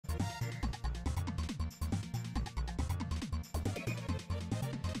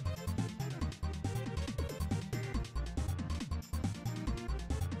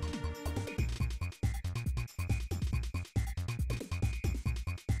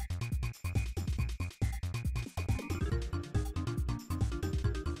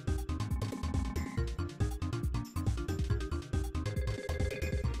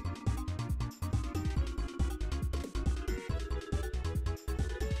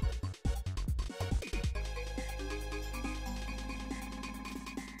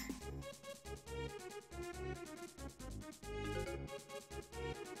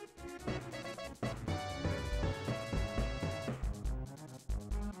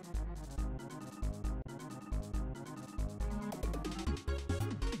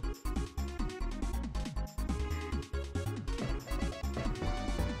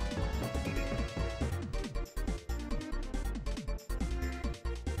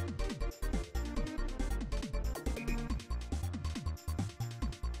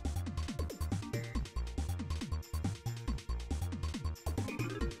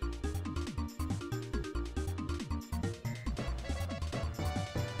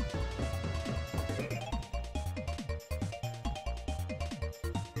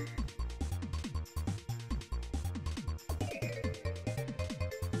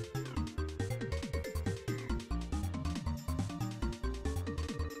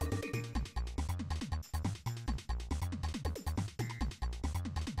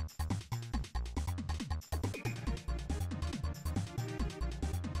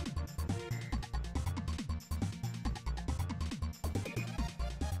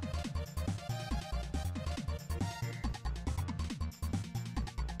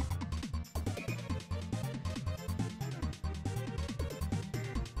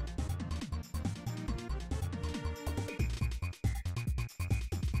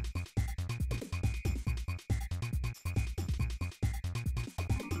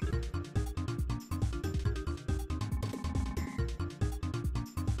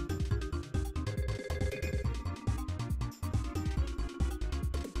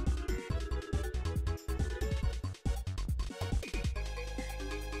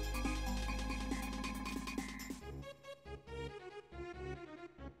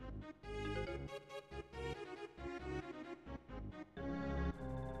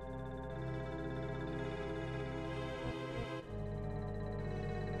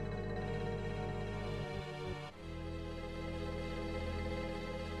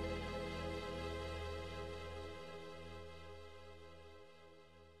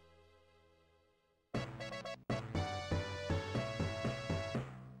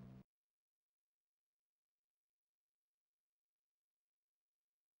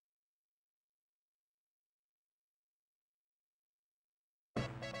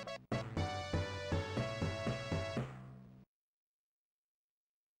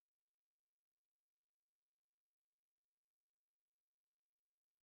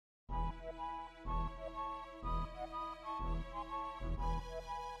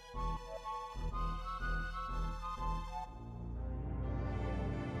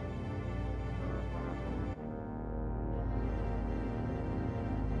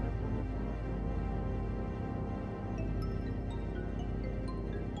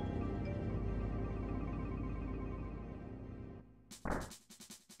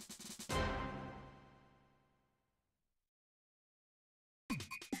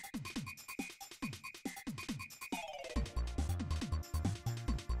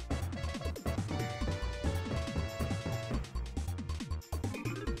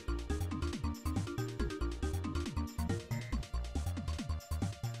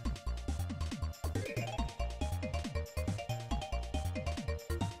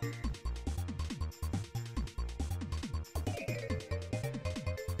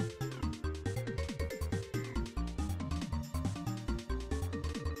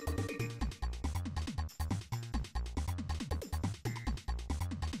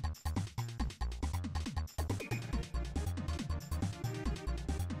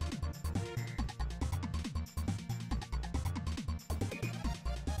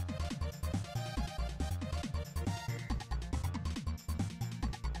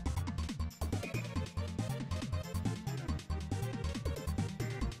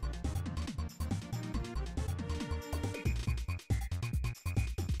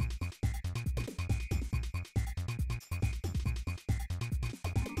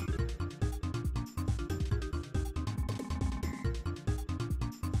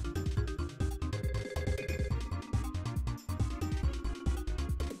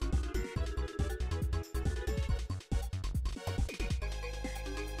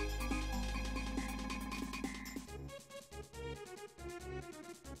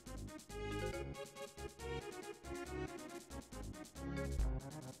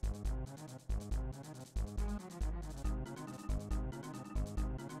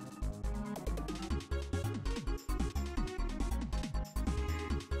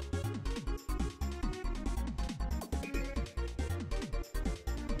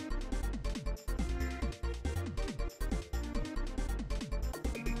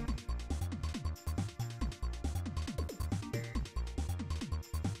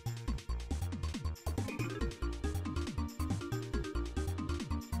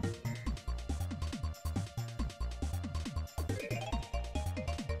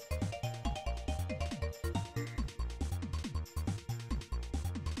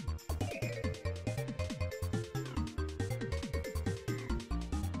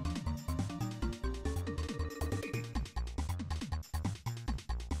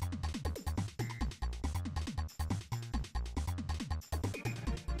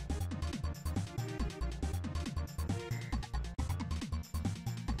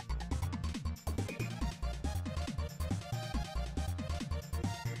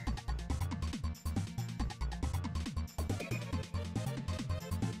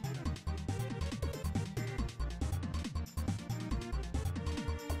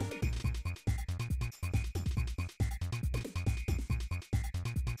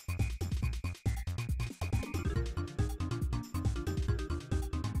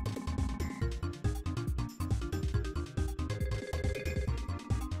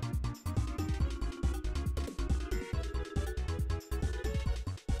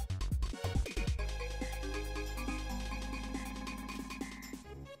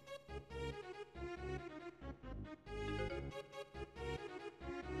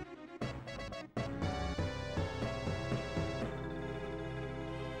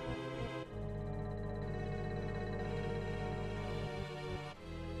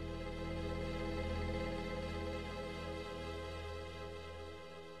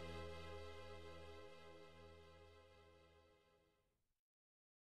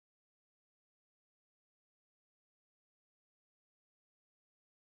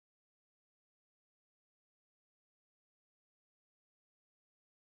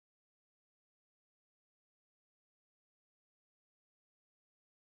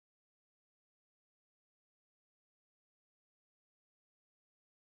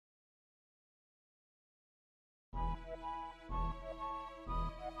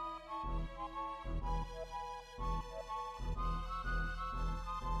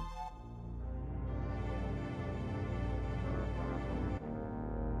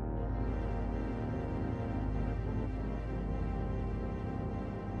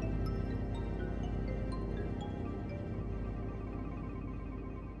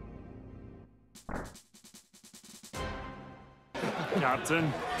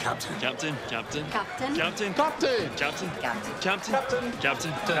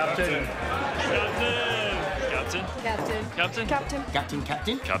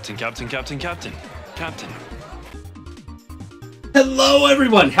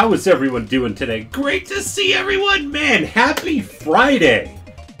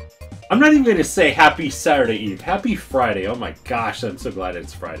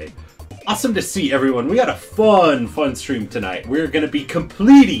Awesome to see everyone. We got a fun stream tonight. We're going to be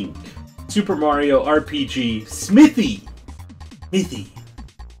completing Super Mario RPG Smithy.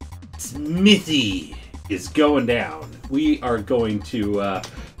 Smithy is going down. We are going to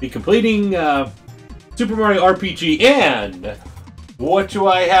be completing Super Mario RPG, and what do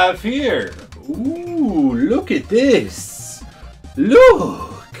I have here? Ooh, look at this.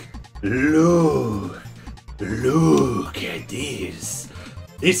 Look at this.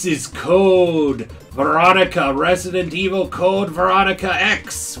 This is Code Veronica, Resident Evil Code Veronica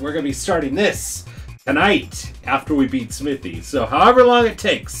X. We're going to be starting this tonight after we beat Smithy. So however long it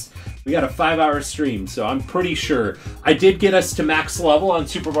takes. We got a 5-hour stream, so I'm pretty sure. I did get us to max level on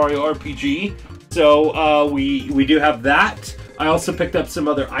Super Mario RPG, so we do have that. I also picked up some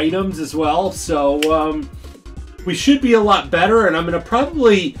other items as well, so we should be a lot better, and I'm going to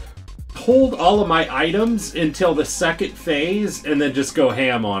probably hold all of my items until the second phase, and then just go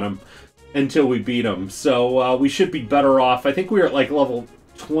ham on them until we beat them. So we should be better off. I think we were at like level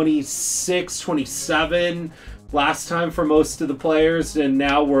 26, 27 last time for most of the players, and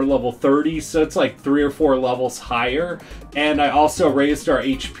now we're level 30, so it's like 3 or 4 levels higher. And I also raised our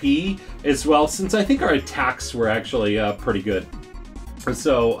HP as well, since I think our attacks were actually pretty good.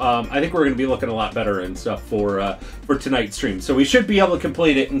 So I think we're going to be looking a lot better and stuff for tonight's stream. So we should be able to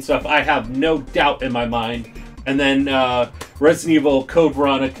complete it and stuff. I have no doubt in my mind. And then Resident Evil Code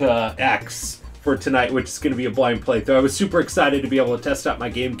Veronica X for tonight, which is going to be a blind playthrough. I was super excited to be able to test out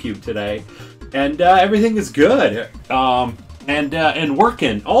my GameCube today. And everything is good, and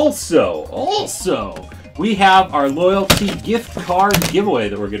working. Also, we have our loyalty gift card giveaway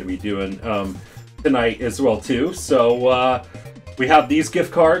that we're going to be doing tonight as well too. So we have these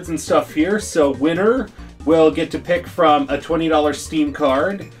gift cards and stuff here. So winner will get to pick from a $20 Steam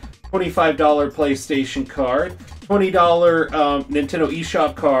card, $25 PlayStation card, $20 Nintendo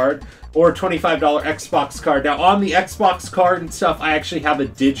eShop card, or $25 Xbox card. Now on the Xbox card and stuff, I actually have a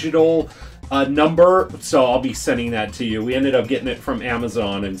digital number, so I'll be sending that to you. We ended up getting it from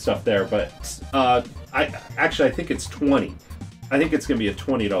Amazon and stuff there, but I think it's 20. I think it's gonna be a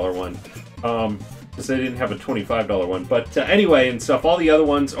 $20 one, because they didn't have a $25 one. But anyway and stuff, all the other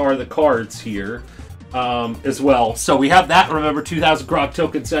ones are the cards here as well. So we have that. Remember, 2,000 Grok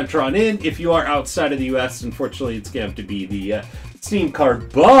tokens enter on in. If you are outside of the US, unfortunately, it's gonna have to be the Steam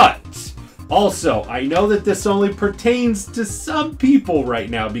card. But also, I know that this only pertains to some people right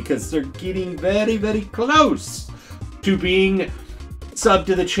now because they're getting very, very close to being subbed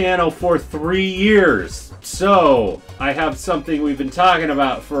to the channel for 3 years. So, I have something we've been talking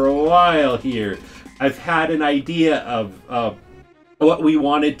about for a while here. I've had an idea of what we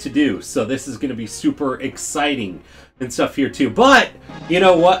wanted to do. So this is going to be super exciting and stuff here too. But, you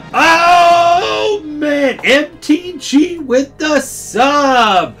know what? Oh, man! MTG with the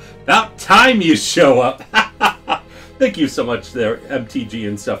sub! About time you show up. Thank you so much there, MTG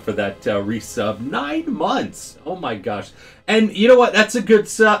and stuff, for that resub. 9 months. Oh my gosh. And you know what? That's a good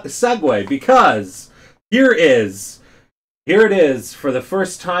segue, because here it is. For the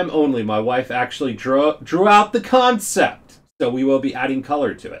first time only, my wife actually drew out the concept. So we will be adding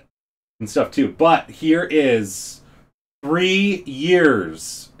color to it and stuff too. But here is 3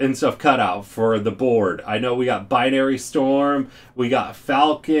 years and stuff cut out for the board. I know we got Binary Storm, we got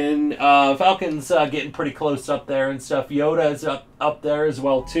Falcon. Falcon's getting pretty close up there and stuff. Yoda is up there as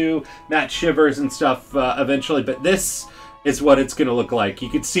well too. Matt Shivers and stuff eventually. But this is what it's going to look like. You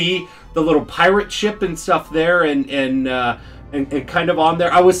can see the little pirate ship and stuff there, and kind of on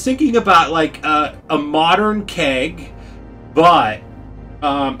there. I was thinking about like a modern keg, but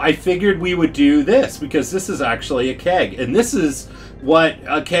I figured we would do this because this is actually a keg, and this is what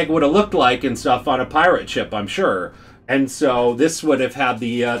a keg would have looked like and stuff on a pirate ship, I'm sure. And so this would have had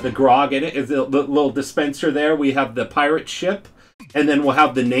the grog in it, the little dispenser there. We have the pirate ship, and then we'll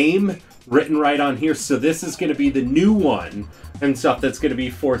have the name written right on here. So this is going to be the new one and stuff that's going to be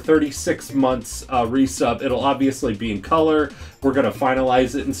for 36 months resub. It'll obviously be in color. We're going to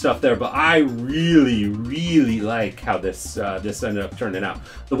finalize it and stuff there, but I really like how this ended up turning out.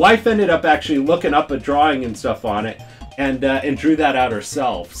 The wife ended up actually looking up a drawing and stuff on it, and drew that out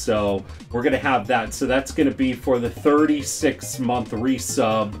herself. So we're going to have that. So that's going to be for the 36-month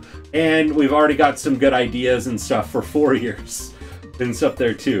resub, and we've already got some good ideas and stuff for 4 years and stuff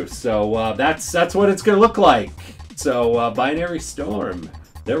there too. So that's what it's going to look like. So Binary Storm,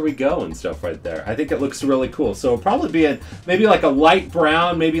 there we go and stuff right there. I think it looks really cool. So it'll probably be maybe like a light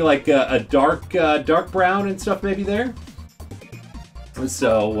brown, maybe like a dark brown and stuff maybe there.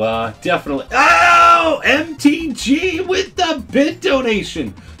 So definitely. Oh, MTG with the bid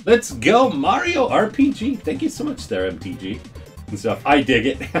donation. Let's go, Mario RPG. Thank you so much there, MTG. and stuff. I dig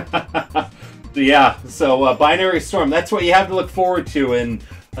it. So yeah, so Binary Storm, that's what you have to look forward to in,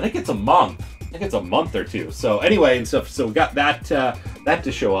 I think it's a month. I think it's a month or two. So anyway, and stuff, so we got that that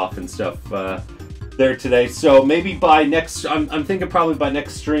to show off and stuff there today. So maybe by next, I'm thinking probably by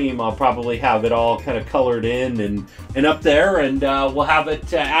next stream, I'll probably have it all kind of colored in and up there, and we'll have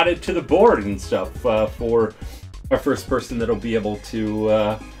it added to the board and stuff for our first person that'll be able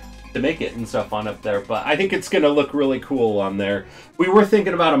to make it and stuff on up there. But I think it's going to look really cool on there. We were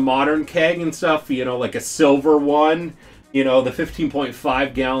thinking about a modern keg and stuff, you know, like a silver one, you know, the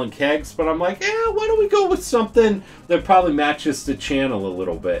 15.5 gallon kegs. But I'm like, yeah, why don't we go with something that probably matches the channel a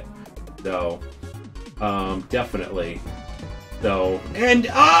little bit. So, definitely. So, and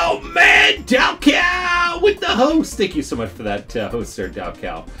oh man, Dalcow with the host. Thank you so much for that host there,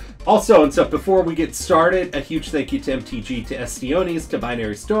 Dalcow. Also, and stuff, before we get started, a huge thank you to MTG, to Estiones, to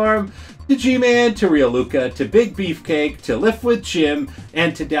Binary Storm, to G-Man, to Real Luca, to Big Beefcake, to Lift with Jim,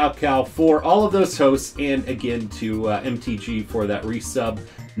 and to Dalcow for all of those hosts, and again to MTG for that resub.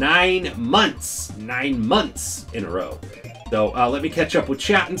 9 months! 9 months in a row. So, let me catch up with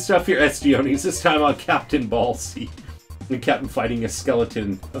chat and stuff here. Estiones, this time on Captain Ballsy. The captain fighting a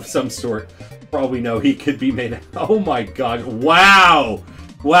skeleton of some sort. For all we know, he could be made. Oh my god. Wow!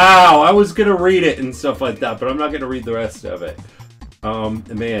 Wow, I was gonna read it and stuff like that, but I'm not gonna read the rest of it.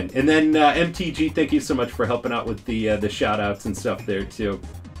 Man. And then MTG, thank you so much for helping out with the shout outs and stuff there too.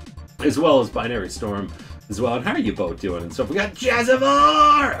 As well as Binary Storm as well. And how are you both doing and stuff? We got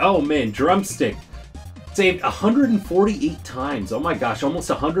Jazavar! Oh man, Drumstick. Saved 148 times. Oh my gosh,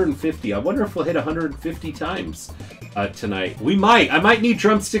 almost 150. I wonder if we'll hit 150 times tonight. We might. I might need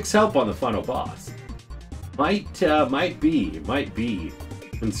Drumstick's help on the final boss. Might be.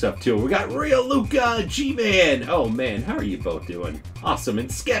 And stuff too. We got Real Luca, G-Man. Oh man, how are you both doing? Awesome.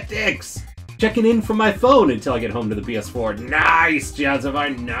 And Skeptics checking in from my phone until I get home to the PS4. Nice,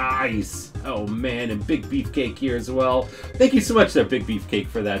 Jazavar, nice. Oh man, and Big Beefcake here as well. Thank you so much there, Big Beefcake,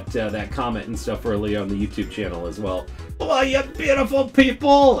 for that that comment and stuff earlier on the YouTube channel as well. Oh, you beautiful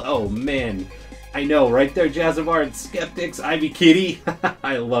people. Oh man, I know, right there, Jazavar and Skeptics, Ivy Kitty.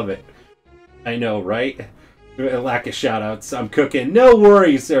 I love it. I know, right? A lack of shoutouts. I'm cooking. No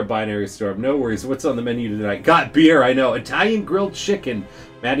worries there, Binary Storm. No worries. What's on the menu tonight? Got beer, I know. Italian grilled chicken.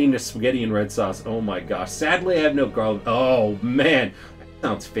 Adding to spaghetti and red sauce. Oh my gosh. Sadly, I have no garlic. Oh man. That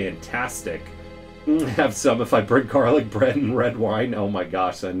sounds fantastic. Have some if I bring garlic bread and red wine. Oh my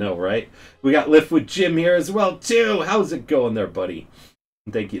gosh. I know, right? We got Lift with Jim here as well, too. How's it going there, buddy?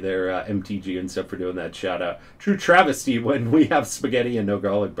 Thank you there, MTG and stuff, for doing that shout out. True travesty when we have spaghetti and no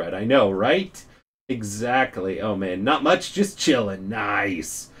garlic bread. I know, right? Exactly. Oh man, not much, just chilling.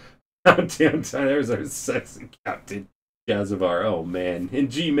 Nice. Damn, there's our sexy Captain Jazavar. Oh man, and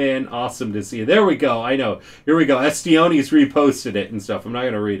G-Man, awesome to see you. There we go. I know. Here we go. Estiones reposted it and stuff. I'm not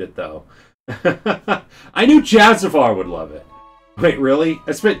gonna read it though. I knew Jazavar would love it. Wait, really?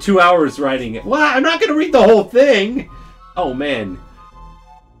 I spent 2 hours writing it. Well, I'm not gonna read the whole thing. Oh man,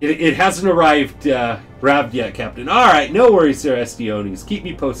 it hasn't arrived yet, Captain. All right, no worries there, Estiones. Keep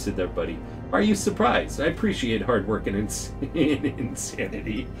me posted there, buddy. Are you surprised? I appreciate hard work and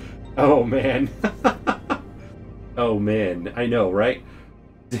insanity. Oh, man. Oh, man. I know, right?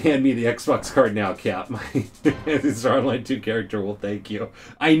 Hand me the Xbox card now, Cap. This Online 2 character will thank you.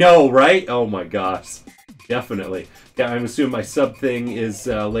 I know, right? Oh, my gosh. Definitely. Yeah, I'm assuming my sub thing is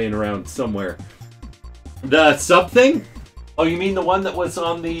laying around somewhere. The sub thing? Oh, you mean the one that was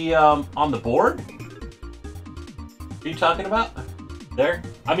on the board? Are you talking about? There?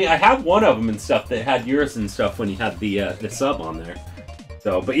 I mean, I have one of them and stuff that had yours and stuff when you had the sub on there.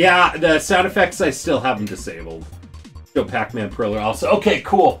 So, but yeah, the sound effects, I still have them disabled. Still Pac-Man Perler also. Okay,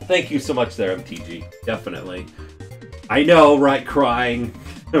 cool. Thank you so much there, MTG. Definitely. I know, right? Crying.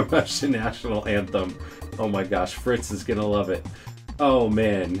 The Russian national anthem. Oh my gosh, Fritz is gonna love it. Oh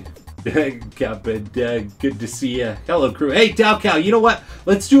man. Good to see you. Hello, crew. Hey, Dalcow, you know what?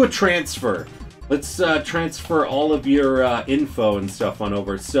 Let's do a transfer. Let's transfer all of your info and stuff on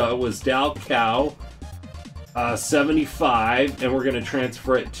over. So it was Dalcow 75, and we're going to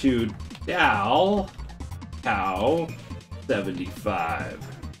transfer it to Dalcow 75.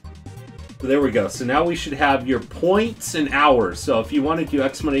 So there we go. So now we should have your points and hours. So if you want to do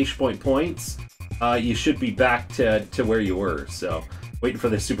exclamation point points, you should be back to where you were. So waiting for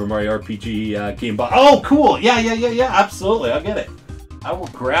the Super Mario RPG game. Oh, cool. Yeah. Absolutely. I'll get it. I will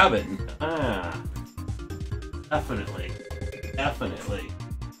grab it. Definitely.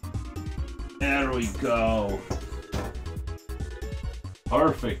 There we go.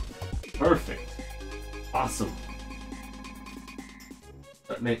 Perfect. Awesome.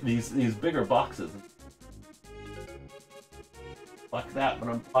 These bigger boxes. fuck that, but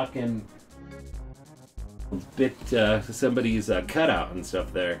I'm fucking a bit somebody's cutout and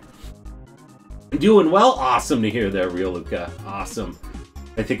stuff there. Doing well. Awesome to hear there, Real Luca. Awesome.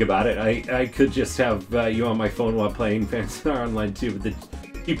 I think about it. I could just have you on my phone while playing Phantasy Online too, but the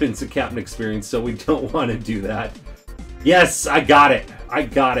cheap instant captain experience, so we don't want to do that. Yes, I got it. I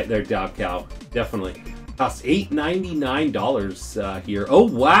got it there, Dowcow. Definitely. Costs $8.99 here. Oh,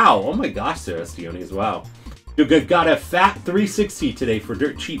 wow. Oh my gosh, there, Estiones. Wow. You got a fat 360 today for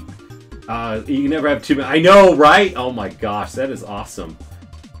dirt cheap. You can never have too many. I know, right? Oh my gosh, that is awesome.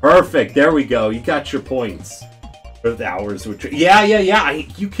 Perfect. There we go. You got your points. For the hours. Yeah.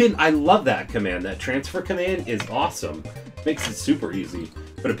 You can. I love that command. That transfer command is awesome. Makes it super easy.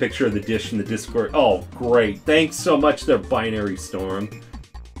 Put a picture of the dish in the Discord. Oh, great. Thanks so much there, Binary Storm.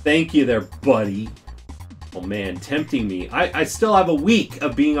 Thank you there, buddy. Oh man, tempting me. I still have a week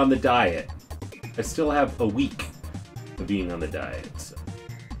of being on the diet. I still have a week of being on the diet. So.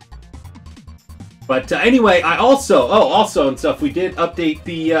 But anyway, I also and stuff. We did update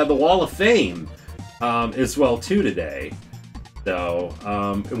the Wall of Fame as well too today. So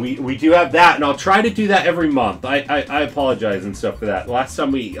we do have that, and I'll try to do that every month. I apologize and stuff for that. Last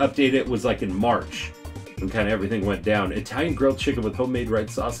time we updated it was like in March, and kind of everything went down. Italian grilled chicken with homemade red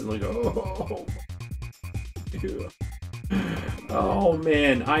sauce, and like oh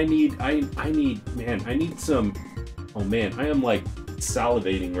man, I need some. Oh man, I am like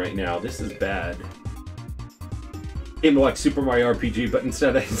salivating right now. This is bad. Came to watch Super Mario RPG, but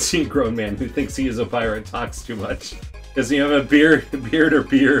instead I see a grown man who thinks he is a pirate talks too much. Does he have a beard or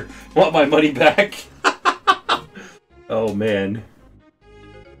beer? Want my money back? Oh man.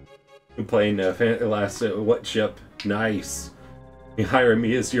 I'm playing last what ship? Nice. You hire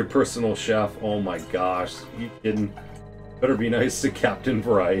me as your personal chef. Oh my gosh. You kidding? Better be nice to Captain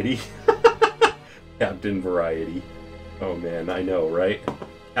Variety. Captain Variety. Oh man, I know, right?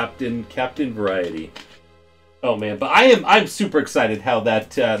 Captain Variety. Oh man, but I'm super excited how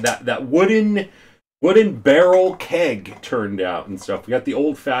that wooden barrel keg turned out and stuff. We got the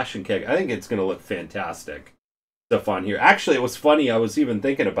old-fashioned keg. I think it's gonna look fantastic. Stuff on here. Actually, it was funny. I was even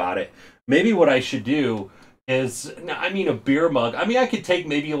thinking about it. Maybe what I should do is, I mean, a beer mug. I mean, I could take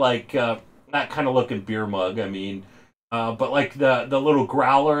maybe like that kind of looking beer mug. I mean, but like the little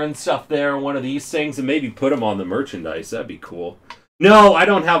growler and stuff there, one of these things, and maybe put them on the merchandise. That'd be cool. No, I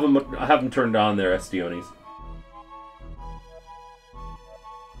don't have them. I have them turned on there, Estiones.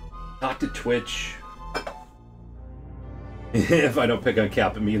 Not to Twitch. If I don't pick on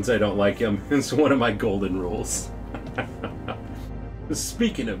Cap, it means I don't like him. It's one of my golden rules.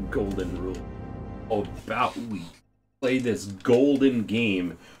 Speaking of golden rule, about we play this golden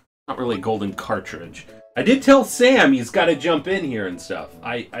game. Not really golden cartridge. I did tell Sam he's got to jump in here and stuff.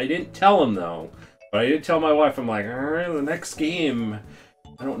 I didn't tell him though, but I did tell my wife. I'm like, all right, the next game.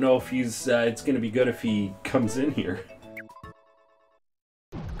 I don't know if he's. It's gonna be good if he comes in here.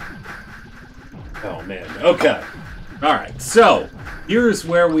 Oh man. Okay. All right. So here's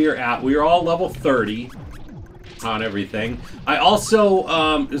where we are at. We are all level 30 on everything. I also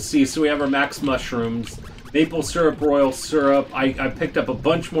let's see. So we have our max mushrooms, maple syrup, royal syrup. I picked up a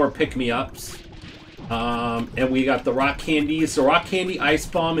bunch more pick-me-ups. And we got the rock candies, the rock candy, ice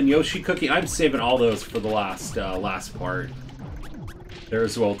bomb, and Yoshi cookie. I'm saving all those for the last part there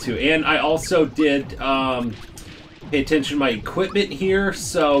as well too. And I also did pay attention to my equipment here.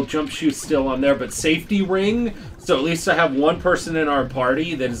 So jump shoe's still on there, but safety ring. So at least I have one person in our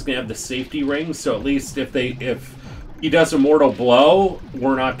party that is gonna have the safety ring. So at least if he does a mortal blow,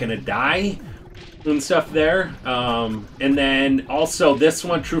 we're not gonna die. And stuff there. And then also this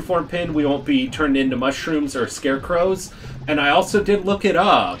one, True Form Pin, we won't be turned into mushrooms or scarecrows. And I also did look it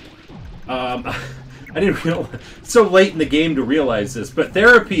up. I didn't realize, so late in the game to realize this, but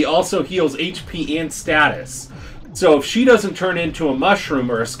therapy also heals HP and status. So if she doesn't turn into a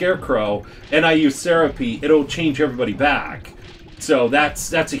mushroom or a scarecrow and I use therapy, it'll change everybody back. So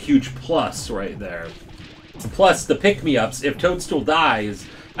that's a huge plus right there. Plus the pick-me-ups, if Toadstool dies,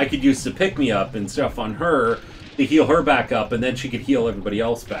 I could use the pick-me-up and stuff on her to heal her back up, and then she could heal everybody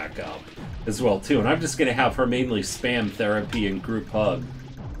else back up as well, too. And I'm just going to have her mainly spam therapy and group hug.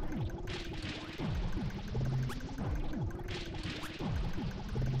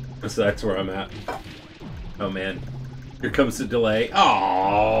 So that's where I'm at. Oh, man. Here comes the delay.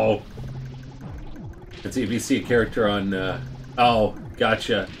 Oh! Let's see if you see a character on... Oh,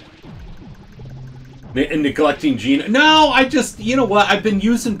 gotcha. And neglecting Gina. No, I just, you know what? I've been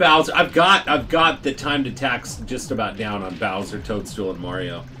using Bowser. I've got the time to tax just about down on Bowser, Toadstool, and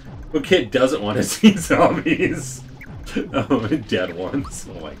Mario. What kid doesn't want to see zombies? Oh, dead ones.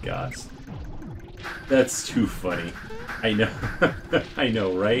 Oh my gosh. That's too funny. I know. I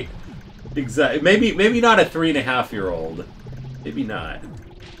know, right? Exactly. Maybe not a 3.5-year-old. Maybe not.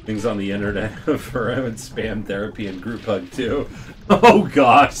 Things on the internet for having spam therapy and group hug too. Oh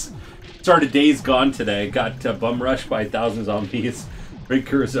gosh. Started Days Gone today. Got bum rushed by 1,000 zombies.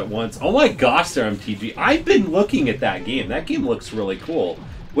 Breakers at once. Oh my gosh, there, MTG. I've been looking at that game. That game looks really cool.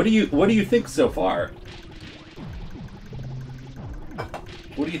 What do you think so far?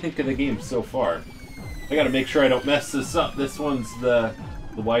 What do you think of the game so far? I gotta make sure I don't mess this up. This one's the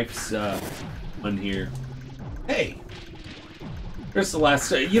wife's one here. Hey, here's the last.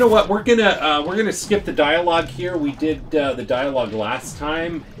 You know what? We're gonna skip the dialogue here. We did the dialogue last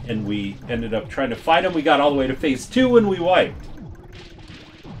time, and we ended up trying to fight him. We got all the way to phase 2, and we wiped.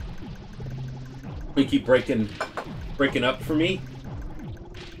 We keep breaking up for me.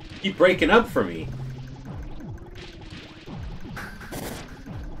 Keep breaking up for me.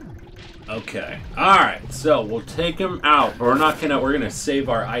 Okay. Alright, so we'll take him out. But we're gonna save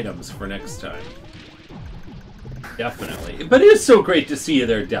our items for next time. Definitely. But it is so great to see you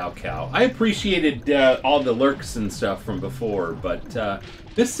there, Dowcow. I appreciated all the lurks and stuff from before, but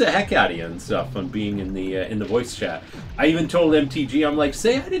missed the heck out of you and stuff on being in the voice chat. I even told MTG, I'm like,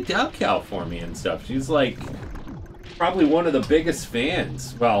 say hi to Dowcow for me and stuff. She's like probably one of the biggest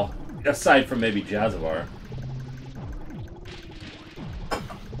fans. Well, aside from maybe Jazavar.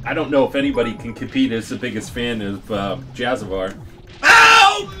 I don't know if anybody can compete as the biggest fan of Jazavar.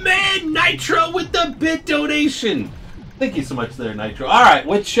 Oh man, Nitro with the bit donation. Thank you so much there, Nitro. All right,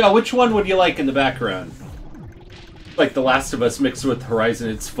 which one would you like in the background? Like The Last of Us mixed with Horizon.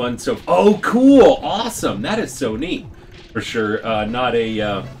 It's fun. So oh, cool, awesome. That is so neat. For sure. Not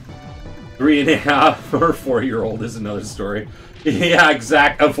a 3.5 or 4-year-old is another story. Yeah,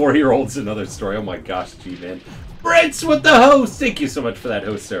 exact. A 4-year-old's another story. Oh my gosh, G-Man. Fritz with the host! Thank you so much for that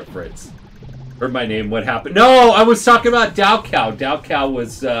host there, Fritz. Heard my name, what happened? No, I was talking about Dowcow. Dowcow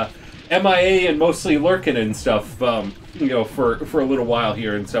was MIA and mostly lurking and stuff, you know, for a little while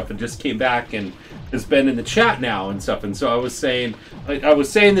here and stuff, and just came back and has been in the chat now and stuff. And so I was saying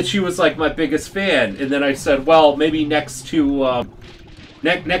that she was like my biggest fan, and then I said, well, maybe next to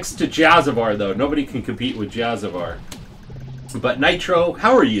Jazavar though. Nobody can compete with Jazavar. But Nitro,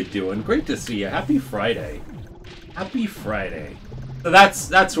 how are you doing? Great to see you. Happy Friday. Happy Friday. So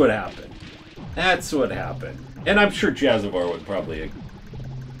that's what happened. That's what happened. And I'm sure Jazavar would probably...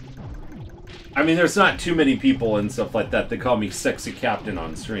 I mean, there's not too many people and stuff like that that call me Sexy Captain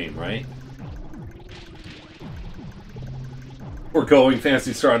on stream, right? We're going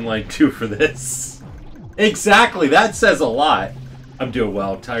Phantasy Star Online 2 for this. Exactly, that says a lot. I'm doing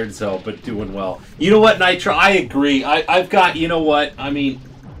well. Tired as hell, but doing well. You know what, Nitro? I agree. I've got... You know what? I mean...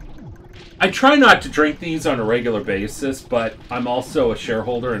 I try not to drink these on a regular basis, but I'm also a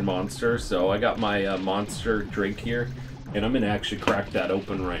shareholder in Monster, so I got my Monster drink here, and I'm going to actually crack that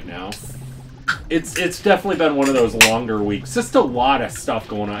open right now. It's definitely been one of those longer weeks. Just a lot of stuff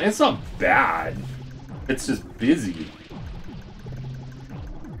going on. It's not bad. It's just busy.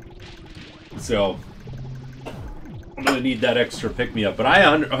 So, I'm going to need that extra pick-me-up, but I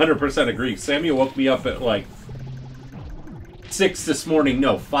 100% agree. Samuel woke me up at, like, 6 this morning.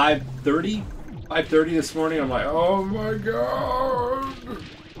 No, 5:30? 5:30 this morning. I'm like, oh my god.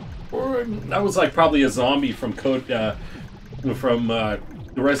 That was like probably a zombie from the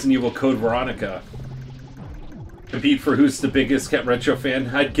Resident Evil Code Veronica. Compete for who's the biggest Cat Retro fan.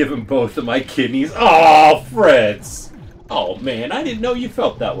 I'd give him both of my kidneys. Oh, Fritz. Oh man, I didn't know you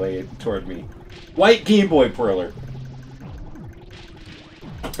felt that way toward me. White Game Boy Perler.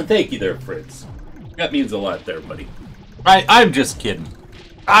 Thank you there, Fritz. That means a lot there, buddy. I'm just kidding.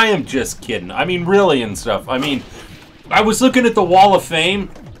 I am just kidding. I mean, really and stuff. I mean, I was looking at the Wall of Fame,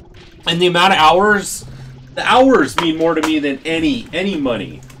 and the amount of hours. The hours mean more to me than any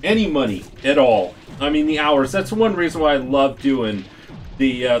money at all. I mean, the hours. That's one reason why I love doing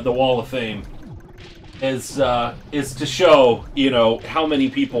the Wall of Fame. Is to show, you know, how many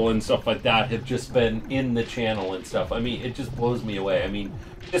people and stuff like that have just been in the channel and stuff. I mean, it just blows me away. I mean,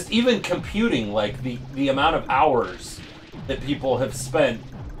 just even computing like the amount of hours that people have spent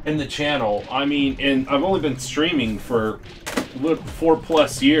in the channel. I mean, and I've only been streaming for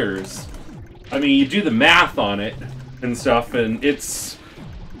 4+ years. I mean, you do the math on it and stuff, and it's...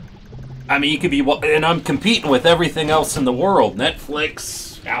 I mean, you could be... And I'm competing with everything else in the world.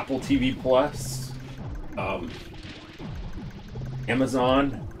 Netflix, Apple TV Plus,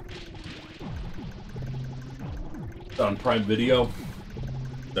 Amazon, on Prime Video.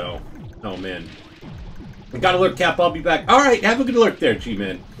 So, oh man. I got a lurk, Cap. I'll be back. Alright, have a good lurk there,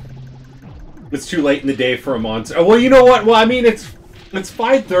 G-Man. It's too late in the day for a monster. Well, you know what? Well, I mean, it's It's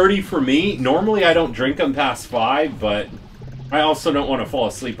 5:30 for me. Normally I don't drink them past 5, but I also don't want to fall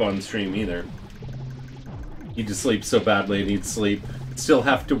asleep on stream either. Need to sleep so badly. I need sleep. Still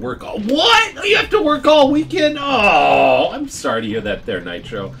have to work all... What? You have to work all weekend? Oh, I'm sorry to hear that there,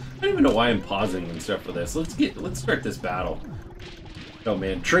 Nitro. I don't even know why I'm pausing and stuff for this. Let's start this battle. Oh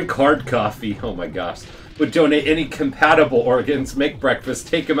man, drink hard coffee. Oh my gosh. Would donate any compatible organs, make breakfast,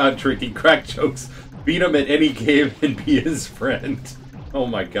 take him out drinking, crack jokes, beat him at any game, and be his friend. Oh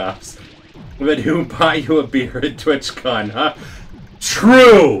my gosh. But who buy you a beer at TwitchCon, huh?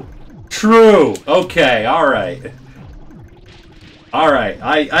 True! True! Okay, alright. Alright,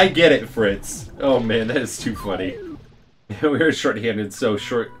 I get it, Fritz. Oh man, that is too funny. We're short-handed, so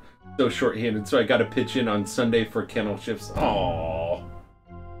short-handed, so I gotta pitch in on Sunday for kennel shifts. Aww.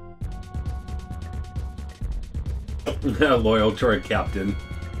 Loyal to our captain.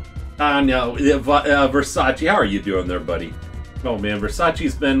 No, Versace, how are you doing there, buddy? Oh man,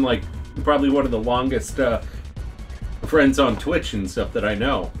 Versace's been like probably one of the longest friends on Twitch and stuff that I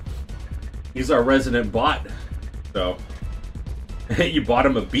know. He's our resident bot. So you bought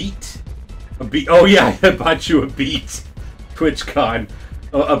him a beat? A beat? Oh yeah, I bought you a beat. TwitchCon,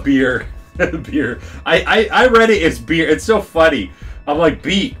 a beer, a beer. I read it as beer. It's so funny. I'm like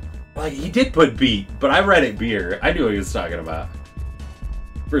beat. Like he did put beat, but I read it beer. I knew what he was talking about.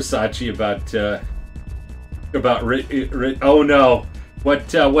 Versace about oh no,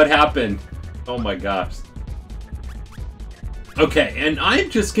 what happened? Oh my gosh. Okay, and I'm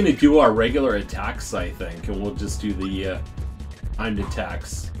just gonna do our regular attacks, I think, and we'll just do the timed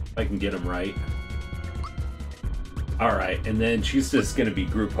attacks if I can get them right. All right, and then she's just gonna be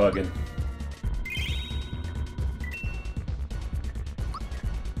group hugging.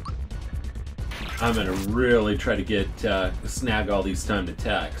 I'm gonna really try to get snag all these timed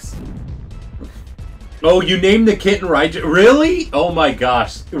attacks. Oh, you named the kitten Raija? Really? Oh my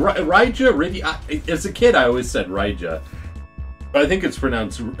gosh, Raija? As a kid, I always said Raija. I think it's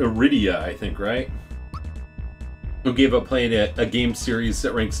pronounced Iridia, I think, right? Who gave up playing a game series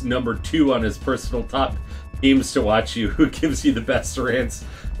that ranks #2 on his personal top games to watch you, who gives you the best rants,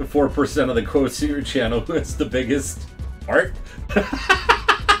 the 4% of the quotes in your channel, who has the biggest heart?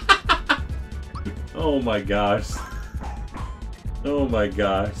 Oh my gosh. Oh my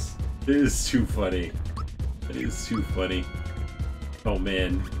gosh. It is too funny. It is too funny. Oh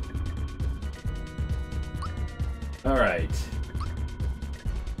man. Alright.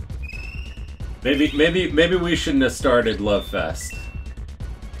 Maybe we shouldn't have started Love Fest.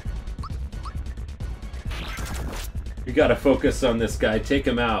 We gotta focus on this guy. Take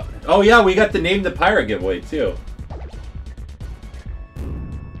him out. Oh yeah, we got the Name the Pirate giveaway too.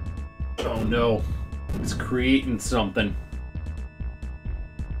 Oh no. It's creating something.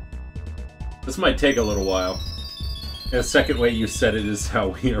 This might take a little while. The second way you said it is how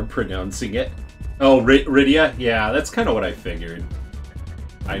we are pronouncing it. Oh, Rydia? Yeah, that's kind of what I figured.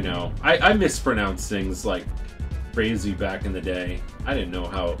 I know. I mispronounced things like crazy back in the day. I didn't know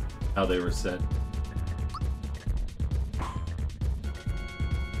how they were said.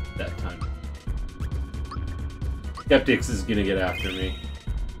 That time. Skeptics is gonna get after me.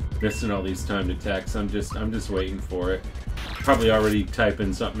 Missing all these timed attacks. I'm just waiting for it. Probably already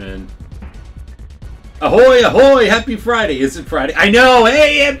typing something in. Ahoy, ahoy! Happy Friday! Is it Friday? I know!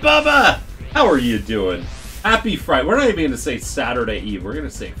 Hey, Aunt Bubba! How are you doing? Happy Friday. We're not even going to say Saturday Eve. We're going to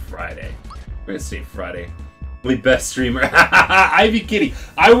say Friday. We're going to say Friday. The best streamer. Ivy Kitty.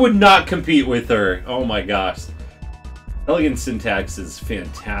 I would not compete with her. Oh my gosh. Elegant Syntax is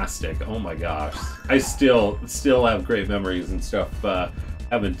fantastic. Oh my gosh. I still have great memories and stuff.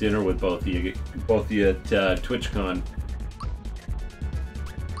 Having dinner with both of you at TwitchCon.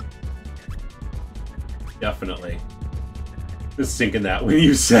 Definitely. Just thinking that when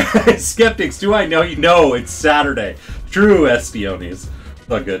you said Skeptics, do I know you? No, it's Saturday. True, Estiones.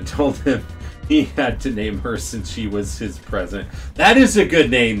 Thugga told him he had to name her since she was his present. That is a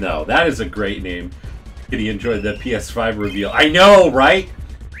good name, though. That is a great name. Did he enjoy the PS5 reveal? I know, right?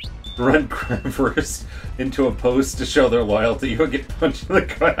 Run first into a post to show their loyalty. You'll get punched in the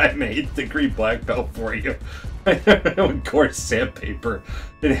gut. I made the green black belt for you. With coarse sandpaper.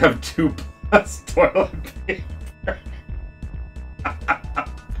 They'd have 2+ toilet paper.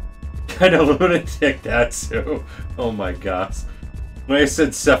 Kind of lunatic, that too. Oh my gosh. When I said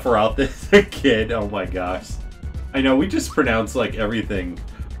Sephiroth, the kid, oh my gosh. I know, we just pronounced like everything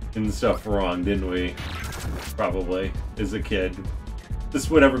and stuff wrong, didn't we? Probably, as a kid. Just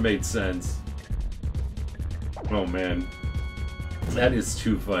whatever made sense. Oh man. That is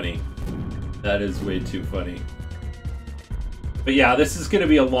too funny. That is way too funny. But yeah, this is going to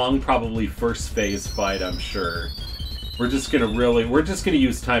be a long, probably first phase fight, I'm sure. We're just gonna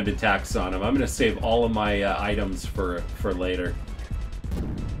use timed attacks on him. I'm gonna save all of my items for later.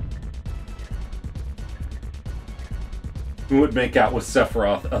 Who would make out with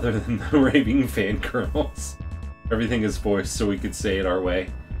Sephiroth other than the raving fangirls? Everything is voiced so we could say it our way.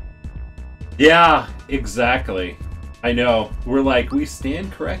 Yeah, exactly. I know. We're like, we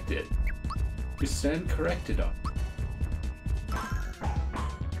stand corrected. We stand corrected on.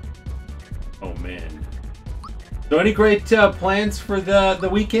 Oh man. So any great plans for the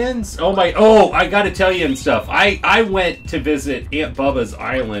weekends? Oh my, I gotta tell you and stuff. I went to visit Aunt Bubba's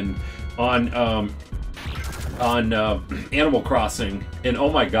island on Animal Crossing, and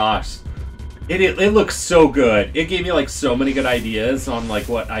oh my gosh, it looks so good. It gave me like so many good ideas on like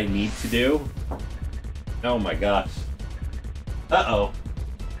what I need to do. Oh my gosh. Uh-oh.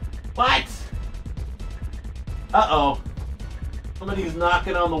 What? Uh-oh. Somebody's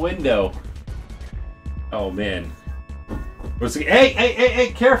knocking on the window. Oh man.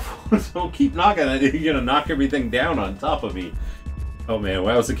 Hey, careful. Don't keep knocking. You're gonna knock everything down on top of me. Oh man,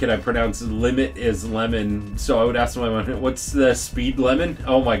 when I was a kid, I pronounced limit as lemon, so I would ask my mom, what's the speed lemon?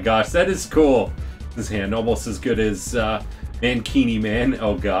 Oh my gosh, that is cool. This hand almost as good as Mankini Man.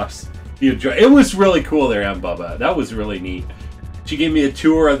 Oh gosh. It was really cool there, Aunt Bubba. That was really neat. She gave me a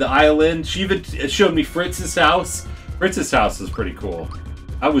tour of the island. She even showed me Fritz's house. Fritz's house is pretty cool.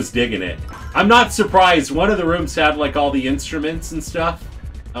 I was digging it. I'm not surprised. One of the rooms had like all the instruments and stuff.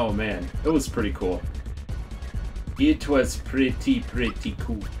 Oh man, it was pretty cool. It was pretty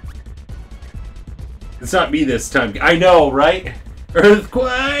cool. It's not me this time. I know, right?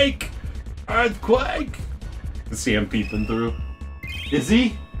 Earthquake! Earthquake! See him peeping through. Is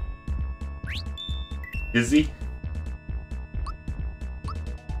he? Is he?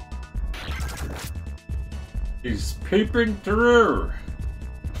 He's peeping through.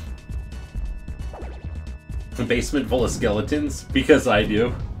 A basement full of skeletons? Because I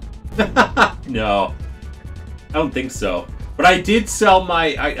do. No. I don't think so. But I did sell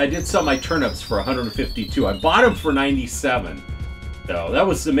my I did sell my turnips for 152. I bought them for 97. So that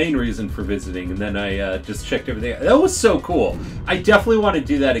was the main reason for visiting, and then I just checked everything. That was so cool. I definitely want to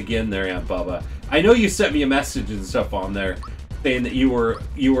do that again there, Aunt Bubba. I know you sent me a message and stuff on there saying that you were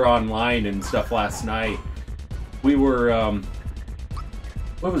online and stuff last night. We were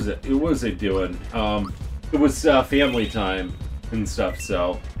what was it? What was it doing? It was family time and stuff,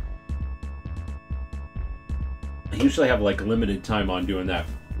 so I usually have like limited time on doing that.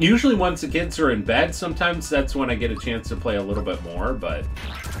 Usually once the kids are in bed, sometimes that's when I get a chance to play a little bit more, but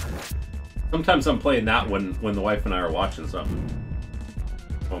sometimes I'm playing that when the wife and I are watching something.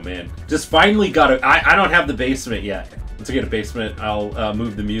 Oh man. Just finally got it. I don't have the basement yet. Once I get a basement, I'll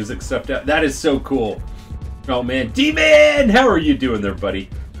move the music stuff down. That is so cool. Oh man. D-Man! How are you doing there, buddy?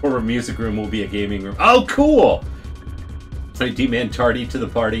 Former music room will be a gaming room. Oh, cool! Like D-Man tardy to the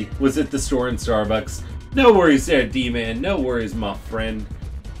party. Was at the store in Starbucks. No worries there, D-Man. No worries, my friend.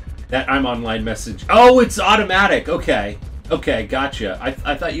 That I'm online message. Oh, it's automatic. Okay. Okay, gotcha.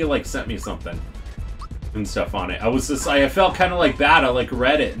 I thought you, like, sent me something and stuff on it. I felt kind of, like, bad. I, like,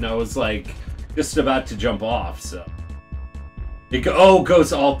 read it, and I was, like, just about to jump off, so. It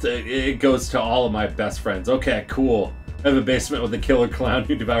goes to all of my best friends. Okay, cool. I have a basement with a killer clown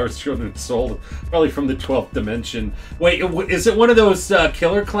who devours children's souls, probably from the 12th dimension. Wait, is it one of those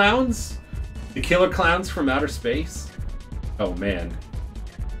killer clowns? The killer clowns from outer space? Oh, man.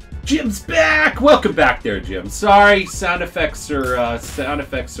 Jim's back! Welcome back there, Jim. Sorry, sound effects are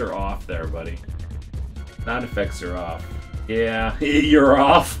off there, buddy. Sound effects are off. Yeah, you're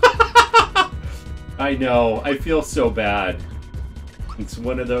off. I know. I feel so bad. It's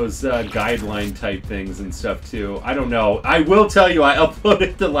one of those guideline type things and stuff too. I don't know. I will tell you, I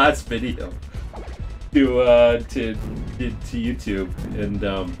uploaded the last video to YouTube, and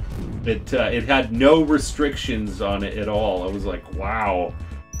it had no restrictions on it at all. I was like, wow,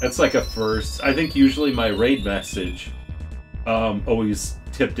 that's like a first. I think usually my raid message always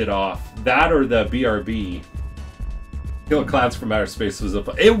tipped it off. That or the BRB. Killer Clowns from Outer Space was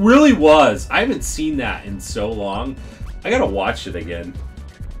it really was. I haven't seen that in so long. I gotta watch it again.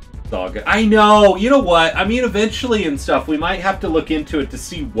 It's all good. I know. You know what? I mean, eventually and stuff, we might have to look into it to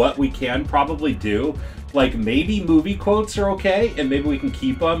see what we can probably do. Like, maybe movie quotes are okay, and maybe we can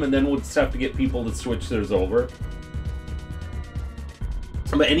keep them, and then we'll just have to get people to switch theirs over.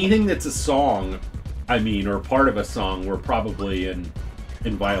 But anything that's a song, I mean, or part of a song, we're probably in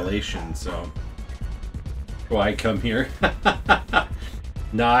violation, so. Why come here?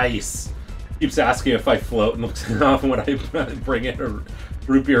 Nice. Keeps asking if I float and looks off when I bring in a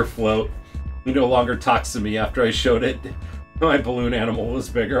root beer float. He no longer talks to me after I showed it. My balloon animal was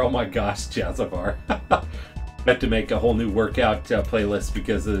bigger. Oh my gosh, Jazzavar. Had to make a whole new workout playlist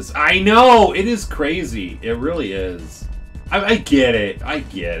because of this. I know! It is crazy. It really is. I get it. I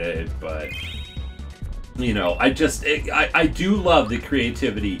get it, but... You know, I do love the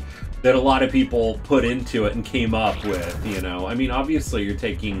creativity that a lot of people put into it and came up with, you know. I mean, obviously you're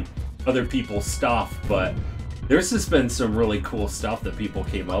taking other people's stuff, but there's just been some really cool stuff that people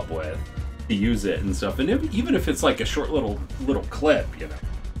came up with to use it and stuff. And even if it's like a short little clip, you know.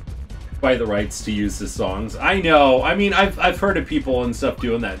 Buy the rights to use the songs. I know. I mean, I've heard of people and stuff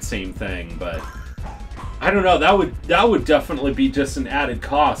doing that same thing, but I don't know. That would definitely be just an added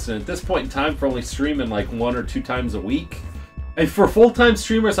cost. And at this point in time, for only streaming like 1 or 2 times a week, and for full-time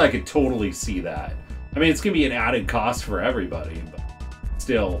streamers, I could totally see that. I mean, it's gonna be an added cost for everybody, but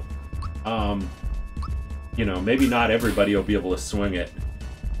still, you know, maybe not everybody will be able to swing it.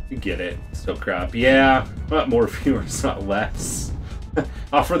 You get it. Still crap. Yeah, not more viewers, not less.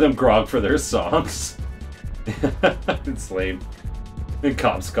 Offer them grog for their songs. It's lame. The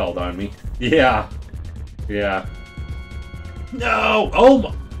cops called on me. Yeah. Yeah. No!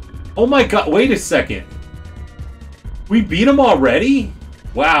 Oh my god, wait a second. We beat him already?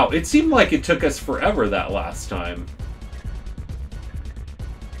 Wow, it seemed like it took us forever that last time.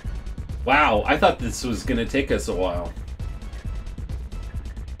 Wow, I thought this was gonna take us a while.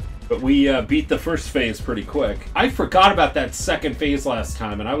 But we beat the first phase pretty quick. I forgot about that second phase last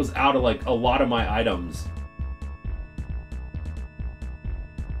time, and I was out of like a lot of my items.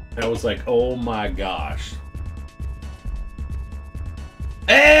 And I was like, oh my gosh.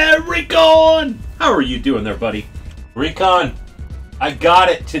 Hey, Recon! How are you doing there, buddy? Recon, I got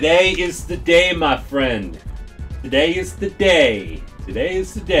it. Today is the day, my friend. Today is the day. Today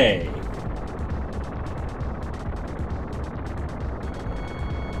is the day.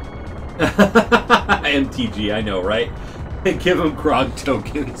 MTG, I know, right? Give him Grog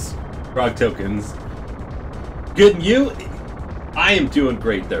tokens. Grog tokens. Good, and you? I am doing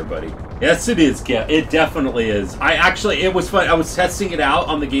great there, buddy. Yes, it is, Kev. It definitely is. It was fun. I was testing it out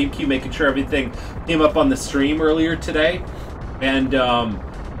on the GameCube, making sure everything came up on the stream earlier today. And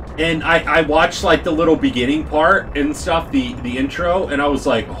I watched, like, the little beginning part and stuff, the intro, and I was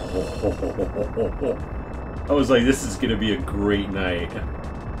like, I was like, this is going to be a great night.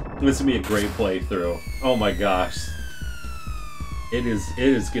 This is going to be a great playthrough. Oh my gosh. It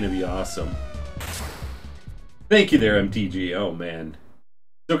is going to be awesome. Thank you there, MTG. Oh man.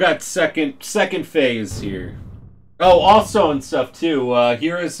 Still got second phase here. Oh, also and stuff too.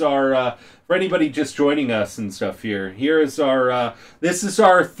 Here is our for anybody just joining us and stuff here. Here is our this is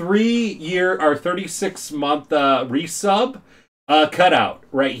our 36-month resub cutout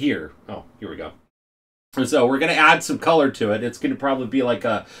right here. Oh, here we go. So we're going to add some color to it. It's going to probably be like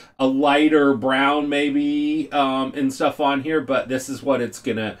a lighter brown maybe and stuff on here, but this is what it's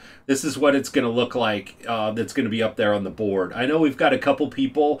going to look like. That's going to be up there on the board. I know we've got a couple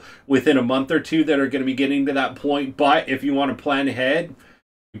people within a month or two that are going to be getting to that point, but if you want to plan ahead,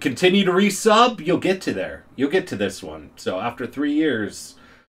 continue to resub, you'll get to there. You'll get to this one. So after 3 years,